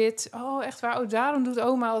deed dit. Oh, echt waar. Oh, daarom doet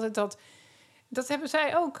oma altijd dat. Dat hebben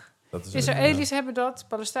zij ook. Dat is Israëli's hebben dat.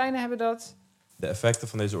 Palestijnen hebben dat. De effecten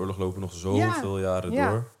van deze oorlog lopen nog zoveel jaren Ja.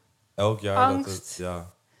 door. Elk jaar Angst,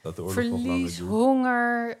 dat de oorlog nog langer verlies, duurt.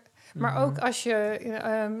 honger. Maar ook als je...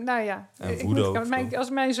 En woede ook, toch? als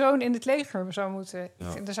mijn zoon in het leger zou moeten...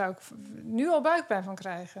 Ja. Daar zou ik nu al buikpijn van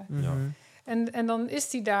krijgen. Ja. En dan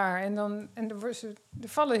is hij daar. En er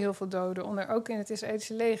vallen heel veel doden onder, ook in het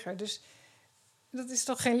Israëlische leger. Dus dat is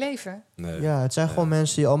toch geen leven? Nee. Ja, het zijn gewoon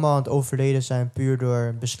mensen die allemaal aan het overleden zijn... puur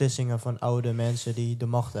door beslissingen van oude mensen die de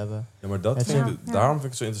macht hebben. Ja, maar daarom vind ik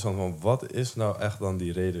het zo interessant. Want wat is nou echt dan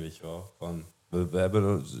die reden, weet je wel? Van, we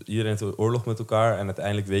hebben iedereen heeft oorlog met elkaar... en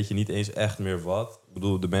uiteindelijk weet je niet eens echt meer wat. Ik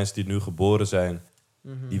bedoel, de mensen die nu geboren zijn...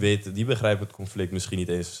 die begrijpen het conflict misschien niet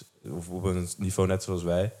eens... of op een niveau net zoals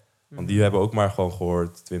wij... Want die hebben ook maar gewoon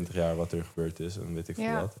gehoord 20 jaar wat er gebeurd is en weet ik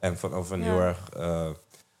veel wat. En vanaf een heel erg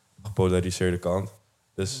gepolariseerde kant.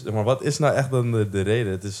 Dus maar wat is nou echt dan de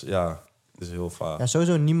reden? Het is heel vaag. Ja,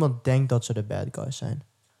 sowieso niemand denkt dat ze de bad guys zijn.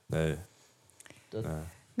 Nee.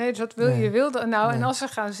 Nee, dus wat je wilde. Nou, en als ze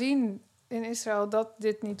gaan zien in Israël dat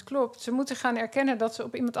dit niet klopt... ze moeten gaan erkennen dat ze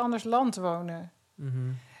op iemand anders land wonen.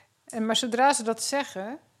 Maar zodra ze dat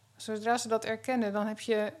zeggen, zodra ze dat erkennen... dan heb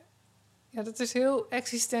je... Ja, dat is heel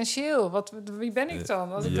existentieel. Wie ben ik dan?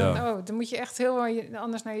 Dan moet je echt heel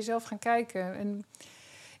anders naar jezelf gaan kijken. En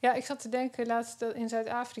ja, ik zat te denken laatst in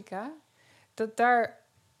Zuid-Afrika... dat daar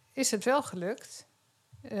is het wel gelukt.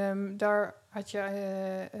 Daar had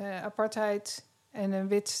je apartheid en een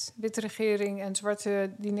witte regering... en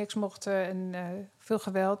zwarte die niks mochten en veel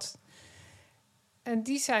geweld. En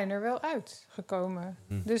die zijn er wel uitgekomen.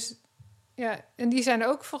 Dus... Ja, en die zijn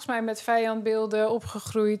ook volgens mij met vijandbeelden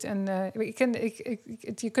opgegroeid. En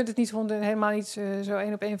je kunt het niet helemaal niet zo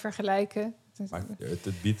 1 op 1 vergelijken. Maar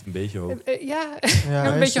het biedt een beetje hoop.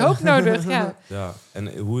 Een beetje hoop nodig, ja. Ja,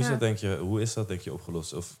 en hoe is dat denk je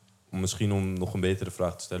opgelost? Of misschien om nog een betere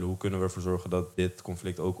vraag te stellen... hoe kunnen we ervoor zorgen dat dit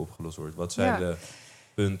conflict ook opgelost wordt? Wat zijn de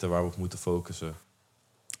punten waar we op moeten focussen?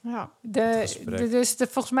 Ja,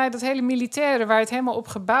 volgens mij dat hele militaire waar het helemaal op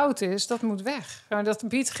gebouwd is, dat moet weg. Dat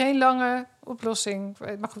biedt geen lange oplossing.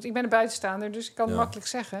 Maar goed, ik ben een buitenstaander, dus ik kan het makkelijk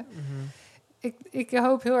zeggen. Ik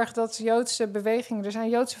hoop heel erg dat Joodse bewegingen, er zijn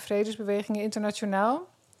Joodse vredesbewegingen internationaal,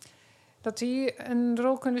 dat die een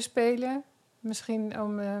rol kunnen spelen. Misschien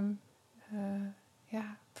om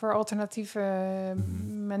voor alternatieve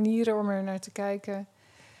manieren om er naar te kijken.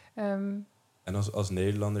 En als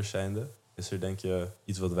Nederlanders zijnde? Is er, denk je,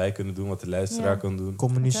 iets wat wij kunnen doen, wat de luisteraar kan doen?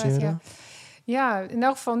 Communiceren? Ja, in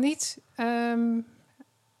elk geval niet.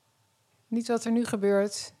 Niet wat er nu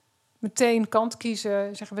gebeurt. Meteen kant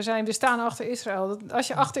kiezen. Zeggen, we staan achter Israël. Als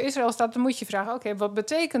je achter Israël staat, dan moet je vragen... Oké, wat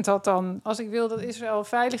betekent dat dan? Als ik wil dat Israël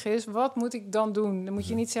veilig is, wat moet ik dan doen? Dan moet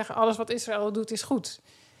je niet zeggen, alles wat Israël doet is goed.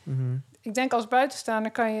 Ik denk als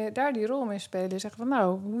buitenstaander kan je daar die rol mee spelen. Zeggen van,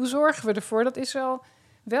 nou, hoe zorgen we ervoor dat Israël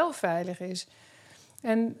wel veilig is?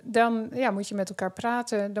 En dan moet je met elkaar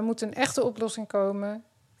praten. Er moet een echte oplossing komen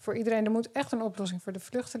voor iedereen. Er moet echt een oplossing voor de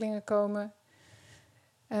vluchtelingen komen.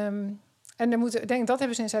 En dat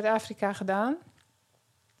hebben ze in Zuid-Afrika gedaan.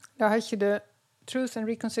 Daar had je de Truth and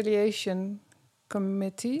Reconciliation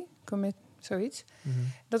Committee, zoiets.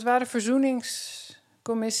 Dat waren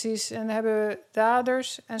verzoeningscommissies en hebben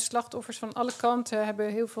daders en slachtoffers van alle kanten hebben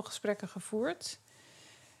heel veel gesprekken gevoerd.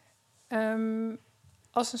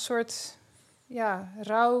 Als een soort... Ja,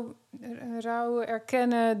 rouw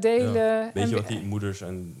erkennen, delen. Weet je wat die moeders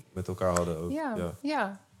met elkaar hadden ook?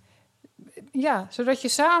 Ja, zodat je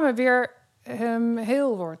samen weer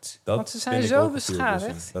heel wordt. Want ze zijn zo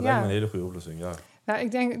beschadigd. Dat lijkt me een hele goede oplossing, ja. Nou,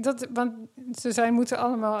 ik denk dat... Want ze moeten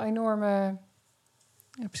allemaal enorme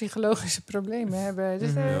psychologische problemen hebben.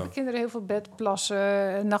 Dus daar hebben kinderen heel veel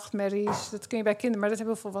bedplassen, nachtmerries. Dat kun je bij kinderen, maar dat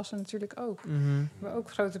hebben volwassenen natuurlijk ook. We hebben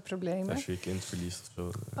ook grote problemen. Als je je kind verliest of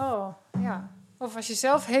zo. Oh, ja. Of als je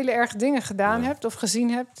zelf hele erg dingen gedaan hebt of gezien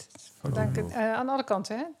hebt. Aan alle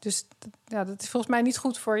kanten, hè? Dus dat is volgens mij niet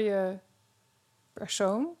goed voor je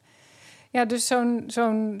persoon. Ja, dus zo'n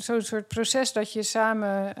soort proces dat je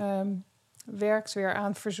samen werkt weer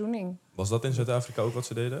aan verzoening. Was dat in Zuid-Afrika ook wat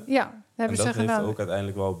ze deden? Ja, hebben ze gedaan. En dat heeft ook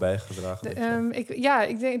uiteindelijk wel bijgedragen?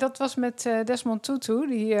 Ik denk dat was met Desmond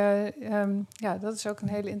Tutu. Dat is ook een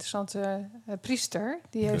hele interessante priester.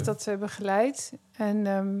 Die heeft dat begeleid.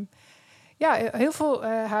 En heel veel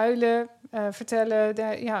huilen, vertellen.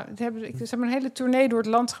 Ze hebben een hele tournee door het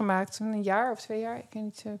land gemaakt. Een jaar of 2 jaar, ik weet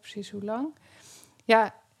niet precies hoe lang.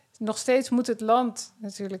 Ja, nog steeds moet het land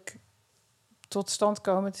natuurlijk tot stand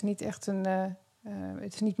komen. Het is niet echt een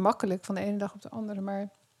het is niet makkelijk van de ene dag op de andere, maar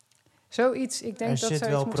zoiets, ik denk Er dat zit zoiets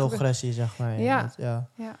wel moet progressie, zeg maar. in Ja. het, ja.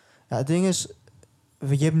 Ja. Ja, het ding is,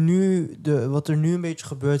 je hebt nu wat er nu een beetje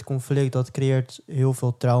gebeurt, conflict, dat creëert heel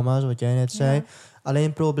veel trauma's, wat jij net zei. Ja. Alleen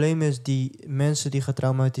het probleem is, die mensen die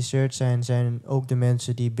getraumatiseerd zijn ook de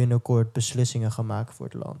mensen die binnenkort beslissingen gaan maken voor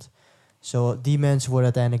het land. Die mensen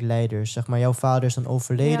worden uiteindelijk leiders. Zeg maar, jouw vader is dan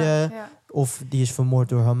overleden, Ja. of die is vermoord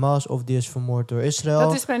door Hamas, of die is vermoord door Israël.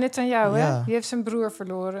 Dat is bij Netanyahu, Ja. hè? Die heeft zijn broer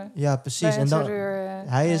verloren. Ja, precies. Bij een En dan, terreur,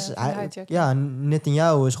 hij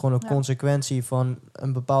Netanyahu is gewoon een consequentie van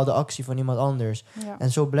een bepaalde actie van iemand anders. Ja.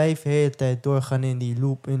 En zo blijf je de hele tijd doorgaan in die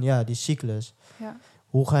loop, in die cyclus. Ja.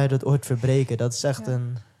 Hoe ga je dat ooit verbreken? Dat is echt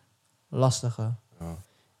een lastige. Ja.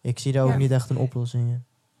 Ik zie daar ook niet echt een oplossing in.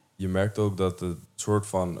 Je merkt ook dat het soort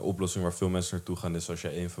van oplossing waar veel mensen naartoe gaan is, als je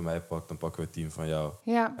 1 van mij pakt, dan pakken we 10 van jou.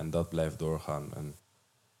 Ja. En dat blijft doorgaan. En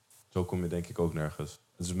zo kom je denk ik ook nergens.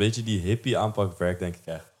 Het is een beetje die hippie aanpak werkt, denk ik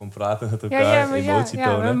echt. Gewoon praten met elkaar, emotie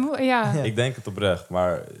tonen. Ik denk het oprecht.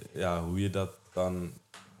 Maar ja, hoe je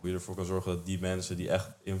ervoor kan zorgen dat die mensen die echt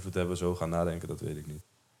invloed hebben zo gaan nadenken, dat weet ik niet.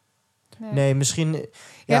 Nee, misschien...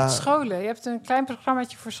 Je hebt scholen. Je hebt een klein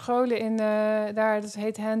programmaatje voor scholen in daar, dat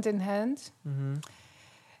heet Hand in Hand. Mhm.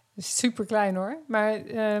 Super klein hoor. Maar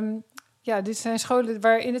dit zijn scholen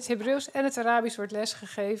waar in het Hebreeuws en het Arabisch wordt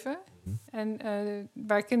lesgegeven. En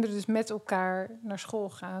waar kinderen dus met elkaar naar school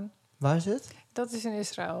gaan. Waar is het? Dat is in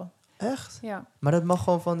Israël. Echt? Ja. Maar dat mag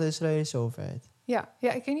gewoon van de Israëlische overheid? Ja,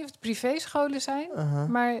 ik weet niet of het privéscholen zijn.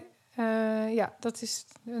 Maar dat is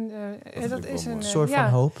een soort van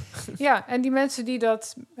hoop. Ja, en die mensen die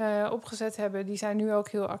dat opgezet hebben, die zijn nu ook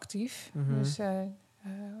heel actief. Dus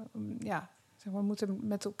we moeten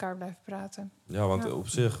met elkaar blijven praten. Ja, want op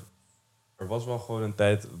zich, er was wel gewoon een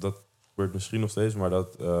tijd, dat gebeurt misschien nog steeds, maar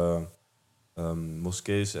dat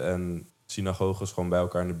moskees en synagoges gewoon bij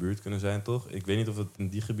elkaar in de buurt kunnen zijn, toch? Ik weet niet of het in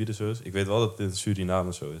die gebieden zo is. Ik weet wel dat het in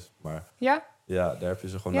Suriname zo is, maar ja, daar heb je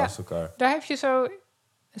ze gewoon naast elkaar. Daar heb je zo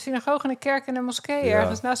een synagoge, een kerk en een moskee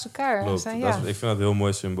ergens naast elkaar. Klopt. Zijn, ik vind dat heel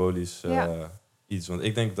mooi symbolisch iets, want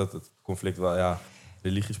ik denk dat het conflict wel,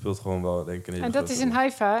 religie speelt gewoon wel, denk ik, een hele en dat is in rol.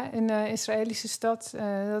 Haifa, een Israëlische stad.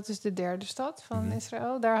 Dat is de derde stad van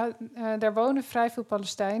Israël. Daar wonen vrij veel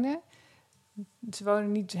Palestijnen. Ze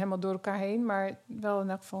wonen niet helemaal door elkaar heen, maar wel in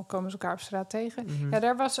elk geval komen ze elkaar op straat tegen. Ja,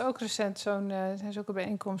 daar was ook recent zijn zulke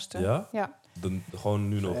bijeenkomsten. Ja? Ja. Gewoon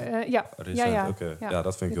nu nog? Recent, oké. Ja,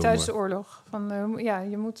 dat vind ik heel tijdens mooi. de oorlog.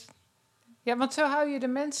 Je moet... Ja, want zo hou je de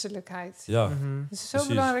menselijkheid. Ja, Het is zo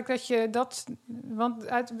belangrijk dat je dat... Want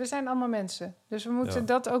we zijn allemaal mensen. Dus we moeten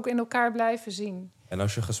dat ook in elkaar blijven zien. En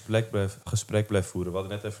als je gesprek blijft voeren... We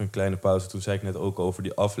hadden net even een kleine pauze. Toen zei ik net ook over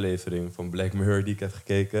die aflevering van Black Mirror die ik heb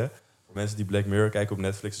gekeken. Voor mensen die Black Mirror kijken op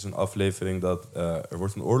Netflix... is een aflevering dat er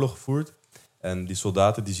wordt een oorlog gevoerd. En die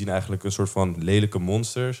soldaten die zien eigenlijk een soort van lelijke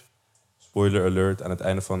monsters. Spoiler alert. Aan het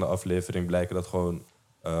einde van de aflevering blijken dat gewoon...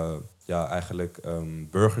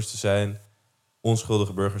 burgers te zijn...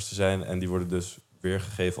 onschuldige burgers te zijn. En die worden dus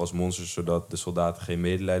weergegeven als monsters... zodat de soldaten geen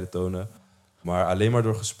medelijden tonen. Maar alleen maar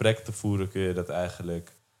door gesprek te voeren... kun je dat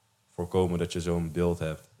eigenlijk voorkomen dat je zo'n beeld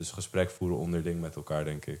hebt. Dus gesprek voeren onderling met elkaar,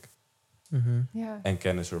 denk ik. Ja. En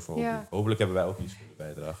kennis ervan. Ja. Hopelijk hebben wij ook iets kunnen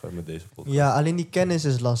bijdragen met deze podcast. Ja, alleen die kennis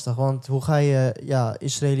is lastig. Want hoe ga je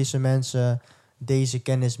Israëlische mensen deze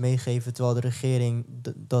kennis meegeven... terwijl de regering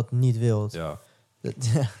dat niet wil? Ja.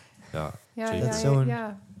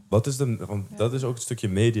 Wat is want dat is ook een stukje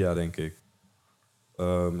media, denk ik.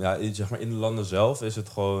 Zeg maar in de landen zelf is het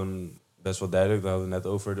gewoon best wel duidelijk. We hadden het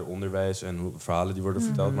net over de onderwijs en verhalen die worden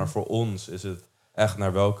verteld. Maar voor ons is het echt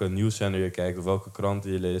naar welke nieuwszender je kijkt... of welke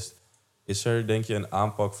kranten je leest. Is er, denk je, een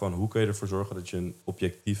aanpak van hoe kun je ervoor zorgen... dat je een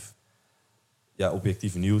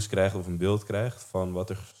objectief nieuws krijgt of een beeld krijgt... van wat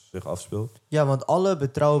er zich afspeelt? Ja, want alle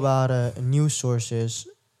betrouwbare nieuwssources...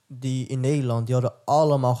 die in Nederland, die hadden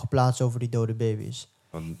allemaal geplaatst over die dode baby's.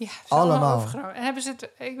 Allemaal overgenomen. En hebben ze het,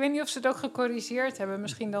 ik weet niet of ze het ook gecorrigeerd hebben.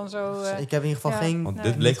 Misschien dan zo... ik heb in ieder geval geen... Want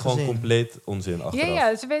dit bleek gewoon compleet onzin achteraf.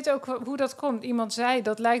 Ja, ze weten ook hoe dat komt. Iemand zei,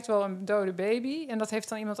 dat lijkt wel een dode baby. En dat heeft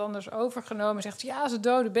dan iemand anders overgenomen. En zegt, ja, is een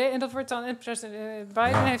dode baby. En dat wordt dan... En president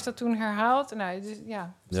Biden heeft dat toen herhaald. Nou, dus,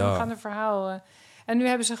 zo gaan de verhaal... En nu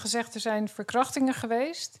hebben ze gezegd, er zijn verkrachtingen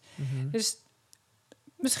geweest. Dus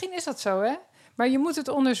misschien is dat zo, hè? Maar je moet het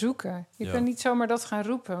onderzoeken. Je kunt niet zomaar dat gaan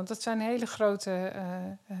roepen. Want dat zijn hele grote...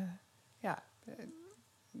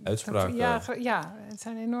 uitspraken. Het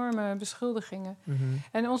zijn enorme beschuldigingen.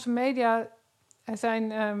 En onze media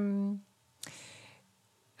zijn...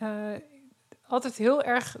 altijd heel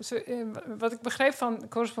erg... Wat ik begreep van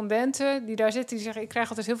correspondenten die daar zitten... die zeggen, ik krijg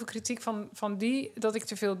altijd heel veel kritiek van die... dat ik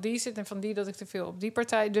te veel op die zit en van die dat ik te veel op die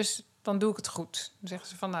partij. Dus dan doe ik het goed. Dan zeggen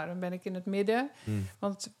ze van, nou, dan ben ik in het midden.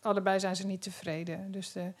 Want allebei zijn ze niet tevreden.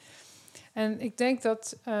 Dus en ik denk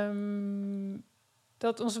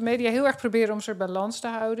dat onze media heel erg proberen om zo'n balans te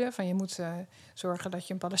houden. Van je moet zorgen dat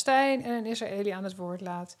je een Palestijn en een Israëli aan het woord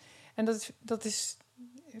laat. En dat is,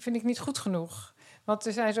 vind ik niet goed genoeg. Want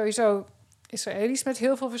er zijn sowieso Israëli's met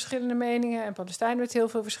heel veel verschillende meningen... en Palestijnen met heel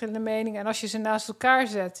veel verschillende meningen. En als je ze naast elkaar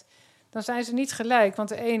zet, dan zijn ze niet gelijk. Want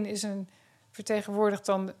de een vertegenwoordigt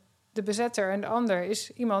dan de bezetter... en de ander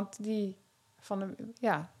is iemand die...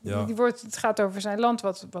 het gaat over zijn land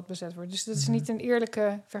wat bezet wordt. Dus dat is niet een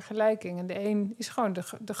eerlijke vergelijking. En de een is gewoon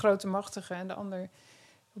de grote machtige en de ander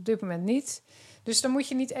op dit moment niet. Dus dan moet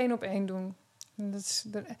je niet 1 op 1 doen.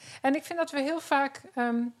 En ik vind dat we heel vaak...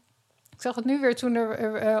 ik zag het nu weer toen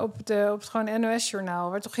er op het gewoon NOS-journaal...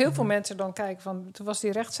 waar toch heel veel mensen dan kijken van... Toen was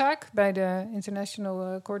die rechtszaak bij de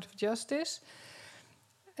International Court of Justice...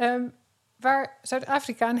 waar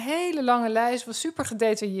Zuid-Afrika een hele lange lijst was, super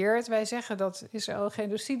gedetailleerd. Wij zeggen dat Israël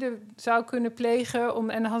genocide zou kunnen plegen.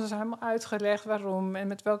 En dan hadden ze helemaal uitgelegd waarom en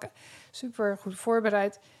met welke. Super goed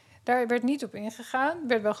voorbereid. Daar werd niet op ingegaan. Er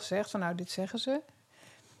werd wel gezegd van, nou, dit zeggen ze.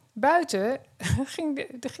 Buiten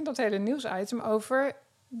ging dat hele nieuwsitem over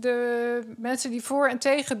de mensen die voor en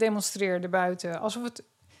tegen demonstreerden buiten. Alsof het,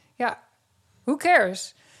 who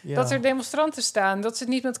cares? Ja. Dat er demonstranten staan, dat ze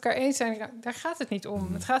het niet met elkaar eens zijn. Daar gaat het niet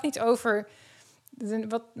om. Het gaat niet over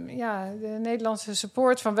de Nederlandse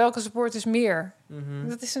support. Van welke support is meer?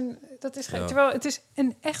 Terwijl het is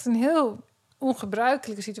echt een heel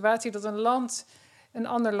ongebruikelijke situatie... dat een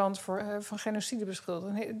ander land van genocide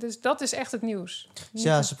beschuldigt. Dus dat is echt het nieuws.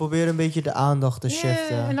 Ja, ze proberen een beetje de aandacht te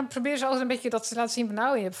shiften. En dan proberen ze altijd een beetje dat ze laten zien... van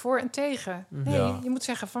nou, je hebt voor en tegen. Nee, je moet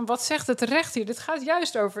zeggen van wat zegt het recht hier? Dit gaat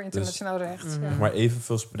juist over internationaal recht. Ja. Maar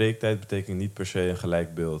evenveel spreektijd betekent niet per se een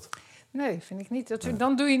gelijk beeld. Nee, vind ik niet.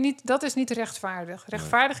 Dan doe je niet. Dat is niet rechtvaardig.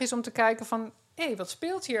 Rechtvaardig is om te kijken van... wat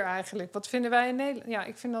speelt hier eigenlijk? Wat vinden wij in Nederland? Ja,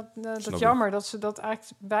 ik vind dat jammer dat ze dat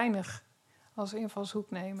eigenlijk weinig... als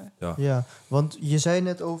invalshoek nemen. Ja, want je zei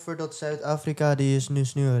net over dat Zuid-Afrika... die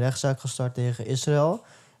is nu een rechtszaak gestart tegen Israël.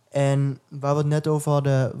 En waar we het net over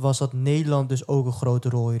hadden... was dat Nederland dus ook een grote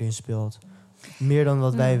rol hierin speelt. Meer dan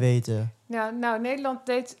wat wij weten. Ja, nou, Nederland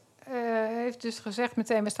heeft dus gezegd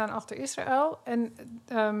meteen... we staan achter Israël.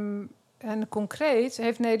 En concreet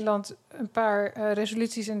heeft Nederland een paar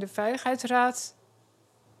resoluties... in de Veiligheidsraad...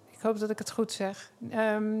 Ik hoop dat ik het goed zeg.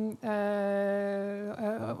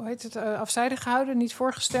 Afzijdig gehouden, niet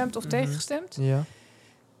voorgestemd of tegengestemd. Ja.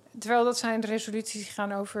 Terwijl dat zijn de resoluties die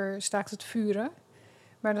gaan over staakt het vuren.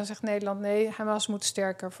 Maar dan zegt Nederland nee, Hamas moet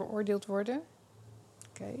sterker veroordeeld worden.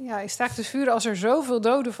 Ja, staakt het vuren als er zoveel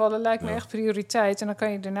doden vallen, lijkt me echt prioriteit. En dan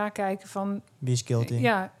kan je daarna kijken van... Wie is guilty?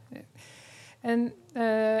 Ja. En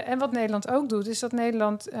wat Nederland ook doet, is dat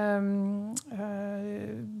Nederland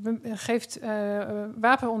geeft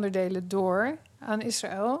wapenonderdelen door aan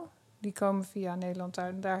Israël. Die komen via Nederland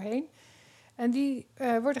daarheen. En die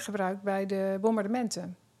worden gebruikt bij de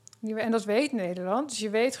bombardementen. En dat weet Nederland. Dus je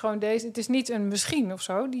weet gewoon het is niet een misschien of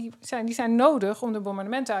zo. Die zijn nodig om de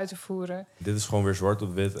bombardementen uit te voeren. Dit is gewoon weer zwart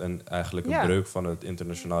op wit en eigenlijk een breuk van het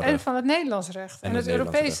internationaal recht. En van het Nederlands recht en het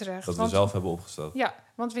Europees recht. Dat we zelf hebben opgesteld. Ja,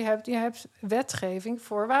 want je hebt wetgeving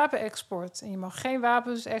voor wapenexport. En je mag geen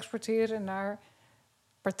wapens exporteren naar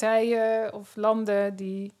partijen of landen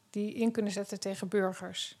die in kunnen zetten tegen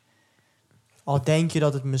burgers. Al denk je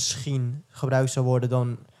dat het misschien gebruikt zou worden,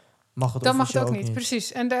 dan... mag het ook niet.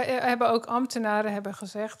 Precies. En daar hebben ook ambtenaren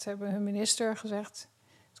hebben hun minister gezegd...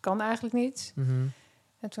 het kan eigenlijk niet. Mm-hmm.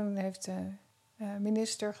 En toen heeft de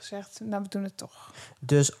minister gezegd... nou, we doen het toch.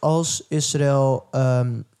 Dus als Israël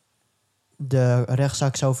de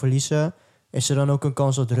rechtszaak zou verliezen... is er dan ook een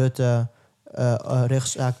kans dat Rutte...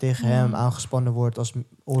 rechtszaak tegen hem aangespannen wordt als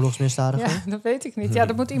oorlogsmisdadiger? Ja, dat weet ik niet. Ja,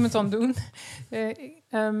 dat moet iemand dan doen.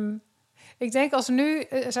 Ik denk als nu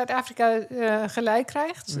Zuid-Afrika gelijk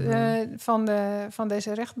krijgt van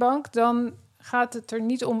deze rechtbank... dan gaat het er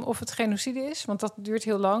niet om of het genocide is. Want dat duurt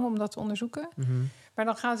heel lang om dat te onderzoeken. Mm-hmm. Maar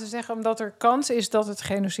dan gaan ze zeggen, omdat er kans is dat het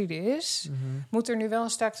genocide is... moet er nu wel een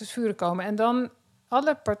staakt het vuren komen. En dan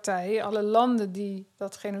alle partijen, alle landen die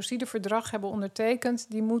dat genocideverdrag hebben ondertekend...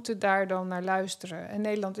 die moeten daar dan naar luisteren. En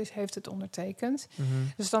Nederland heeft het ondertekend.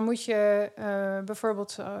 Mm-hmm. Dus dan moet je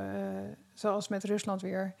bijvoorbeeld... zoals met Rusland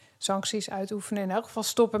weer sancties uitoefenen. In elk geval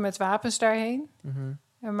stoppen met wapens daarheen. Mm-hmm.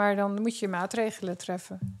 Maar dan moet je maatregelen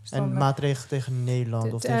treffen. Dus en maatregelen tegen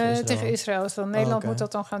Nederland of tegen Israël? Tegen Israël. Dus dan Nederland moet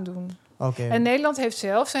dat dan gaan doen. Oké. En Nederland heeft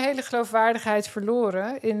zelf zijn hele geloofwaardigheid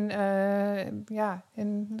verloren in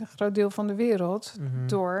een groot deel van de wereld. Mhm.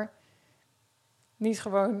 Door niet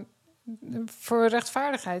gewoon voor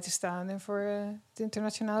rechtvaardigheid te staan en voor het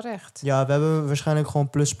internationaal recht. Ja, we hebben waarschijnlijk gewoon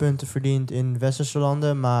pluspunten verdiend in westerse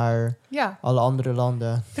landen, maar Ja, alle andere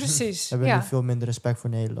landen precies. hebben ja. nu veel minder respect voor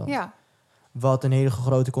Nederland. Ja, Wat een hele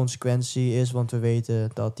grote consequentie is, want we weten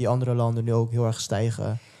dat die andere landen nu ook heel erg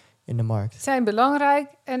stijgen in de markt. zijn belangrijk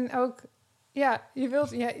en ook,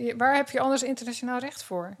 waar heb je anders internationaal recht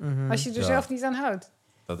voor? Mhm. Als je er Ja. zelf niet aan houdt.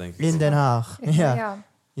 Dat denk ik. In Den Haag. Ja. ja.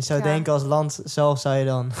 Je zou Ja. denken als land zelf zou je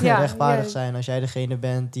dan Ja, rechtvaardig ja. zijn als jij degene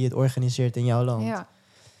bent die het organiseert in jouw land.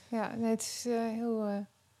 Ja, nee, het is heel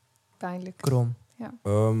pijnlijk. Krom.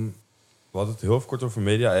 We hadden het heel even kort over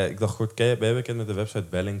media. Ik dacht kort, ben je bekend met de website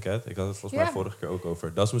Bellingcat? Ik had het volgens mij Ja. vorige keer ook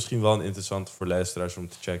over. Dat is misschien wel een interessant voor luisteraars om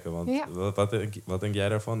te checken. Want Ja. wat denk jij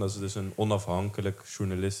daarvan? Dat is dus een onafhankelijk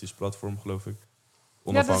journalistisch platform, geloof ik.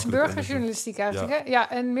 Ja, dat is Onafhankelijk burgerjournalistiek eigenlijk. Hè? Ja,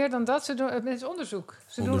 en meer dan dat, ze doen het is onderzoek.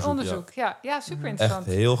 Ze doen onderzoek. Ja, super interessant.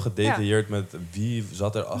 Echt heel gedetailleerd met wie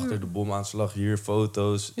zat er achter de bomaanslag. Hier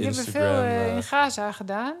foto's, Die Instagram. hebben veel in Gaza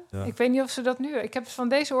gedaan. ja. Ik weet niet of ze dat nu... Ik heb van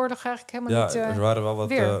deze oorlog eigenlijk helemaal niet... er waren wel wat...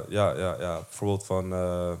 weer. Bijvoorbeeld van...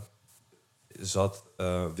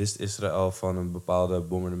 wist Israël van een bepaalde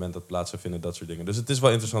bombardement dat plaats zou vinden, dat soort dingen. Dus het is wel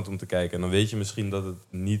interessant om te kijken. En dan weet je misschien dat het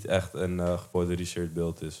niet echt een gepolariseerd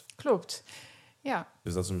beeld is. Klopt. Ja.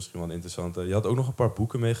 Dus dat is misschien wel een interessante. Je had ook nog een paar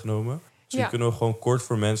boeken meegenomen. Misschien Ja. kunnen we gewoon kort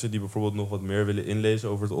voor mensen die bijvoorbeeld nog wat meer willen inlezen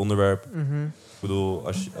over het onderwerp. Mhm. Ik bedoel,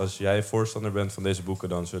 als jij voorstander bent van deze boeken,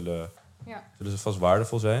 dan zullen ze vast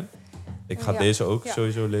waardevol zijn. Ik ga Ja. deze ook Ja.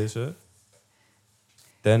 sowieso lezen.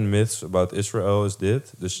 10 Myths About Israel is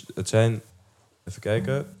dit. Dus het zijn, even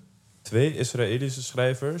kijken, 2 Israëlische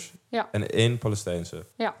schrijvers Ja. en 1 Palestijnse.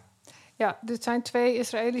 Ja, dit zijn 2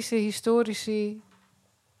 Israëlische historici.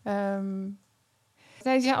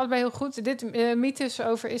 Die zijn allebei heel goed. Dit mythes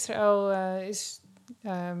over Israël is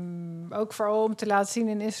ook vooral om te laten zien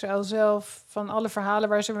in Israël zelf... van alle verhalen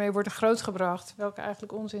waar ze mee worden grootgebracht. Welke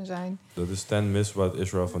eigenlijk onzin zijn. Dat is 10 Myths About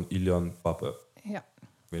Israel van Ilian Pappe. Ja.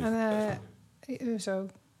 Ik weet niet of ik het echt En, zo.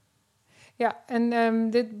 Ja, en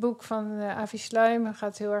dit boek van Avi Shlaim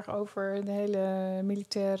gaat heel erg over de hele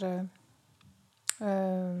militaire...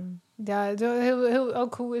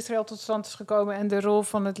 ook hoe Israël tot stand is gekomen... en de rol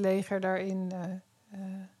van het leger daarin...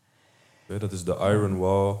 dat is The Iron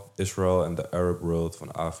Wall, Israel and the Arab World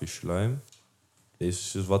van Avi Shlaim. Deze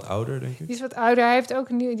is dus wat ouder, denk ik. Die is wat ouder. Hij heeft ook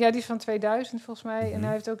die is van 2000 volgens mij. Mhm. En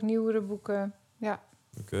hij heeft ook nieuwere boeken.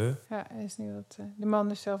 Oké. Ja, hij is nu wat... de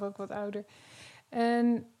man is zelf ook wat ouder.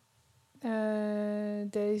 En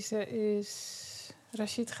deze is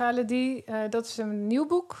Rashid Khaledi. Dat is een nieuw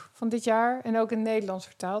boek van dit jaar. En ook in het Nederlands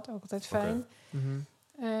vertaald. Ook altijd fijn. Mhm.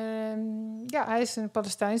 Hij is een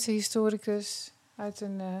Palestijnse historicus uit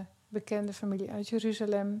een bekende familie uit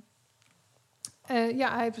Jeruzalem.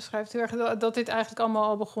 Hij beschrijft heel erg dat dit eigenlijk allemaal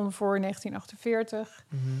al begon voor 1948.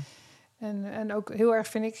 Mhm. En ook heel erg,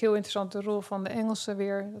 vind ik, heel interessant de rol van de Engelsen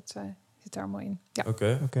weer. Dat zit daar allemaal in. Ja.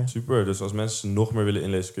 Oké, super. Dus als mensen nog meer willen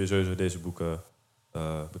inlezen, kun je sowieso deze boeken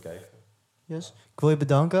bekijken. Yes. Ik wil je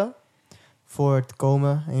bedanken voor het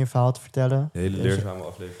komen en je verhaal te vertellen. Een hele Deze- leerzame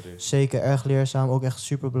aflevering. Zeker erg leerzaam, ook echt een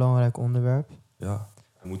superbelangrijk onderwerp. Ja,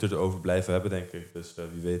 we moeten het erover blijven hebben, denk ik. Dus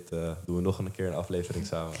wie weet doen we nog een keer een aflevering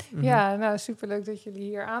samen. Mhm. Ja, nou, superleuk dat jullie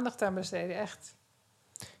hier aandacht aan besteden. Echt.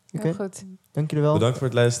 Heel Oké. goed. Dank jullie wel. Bedankt voor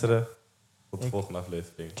het luisteren. Tot de Ik- volgende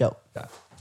aflevering. Ciao. Ja.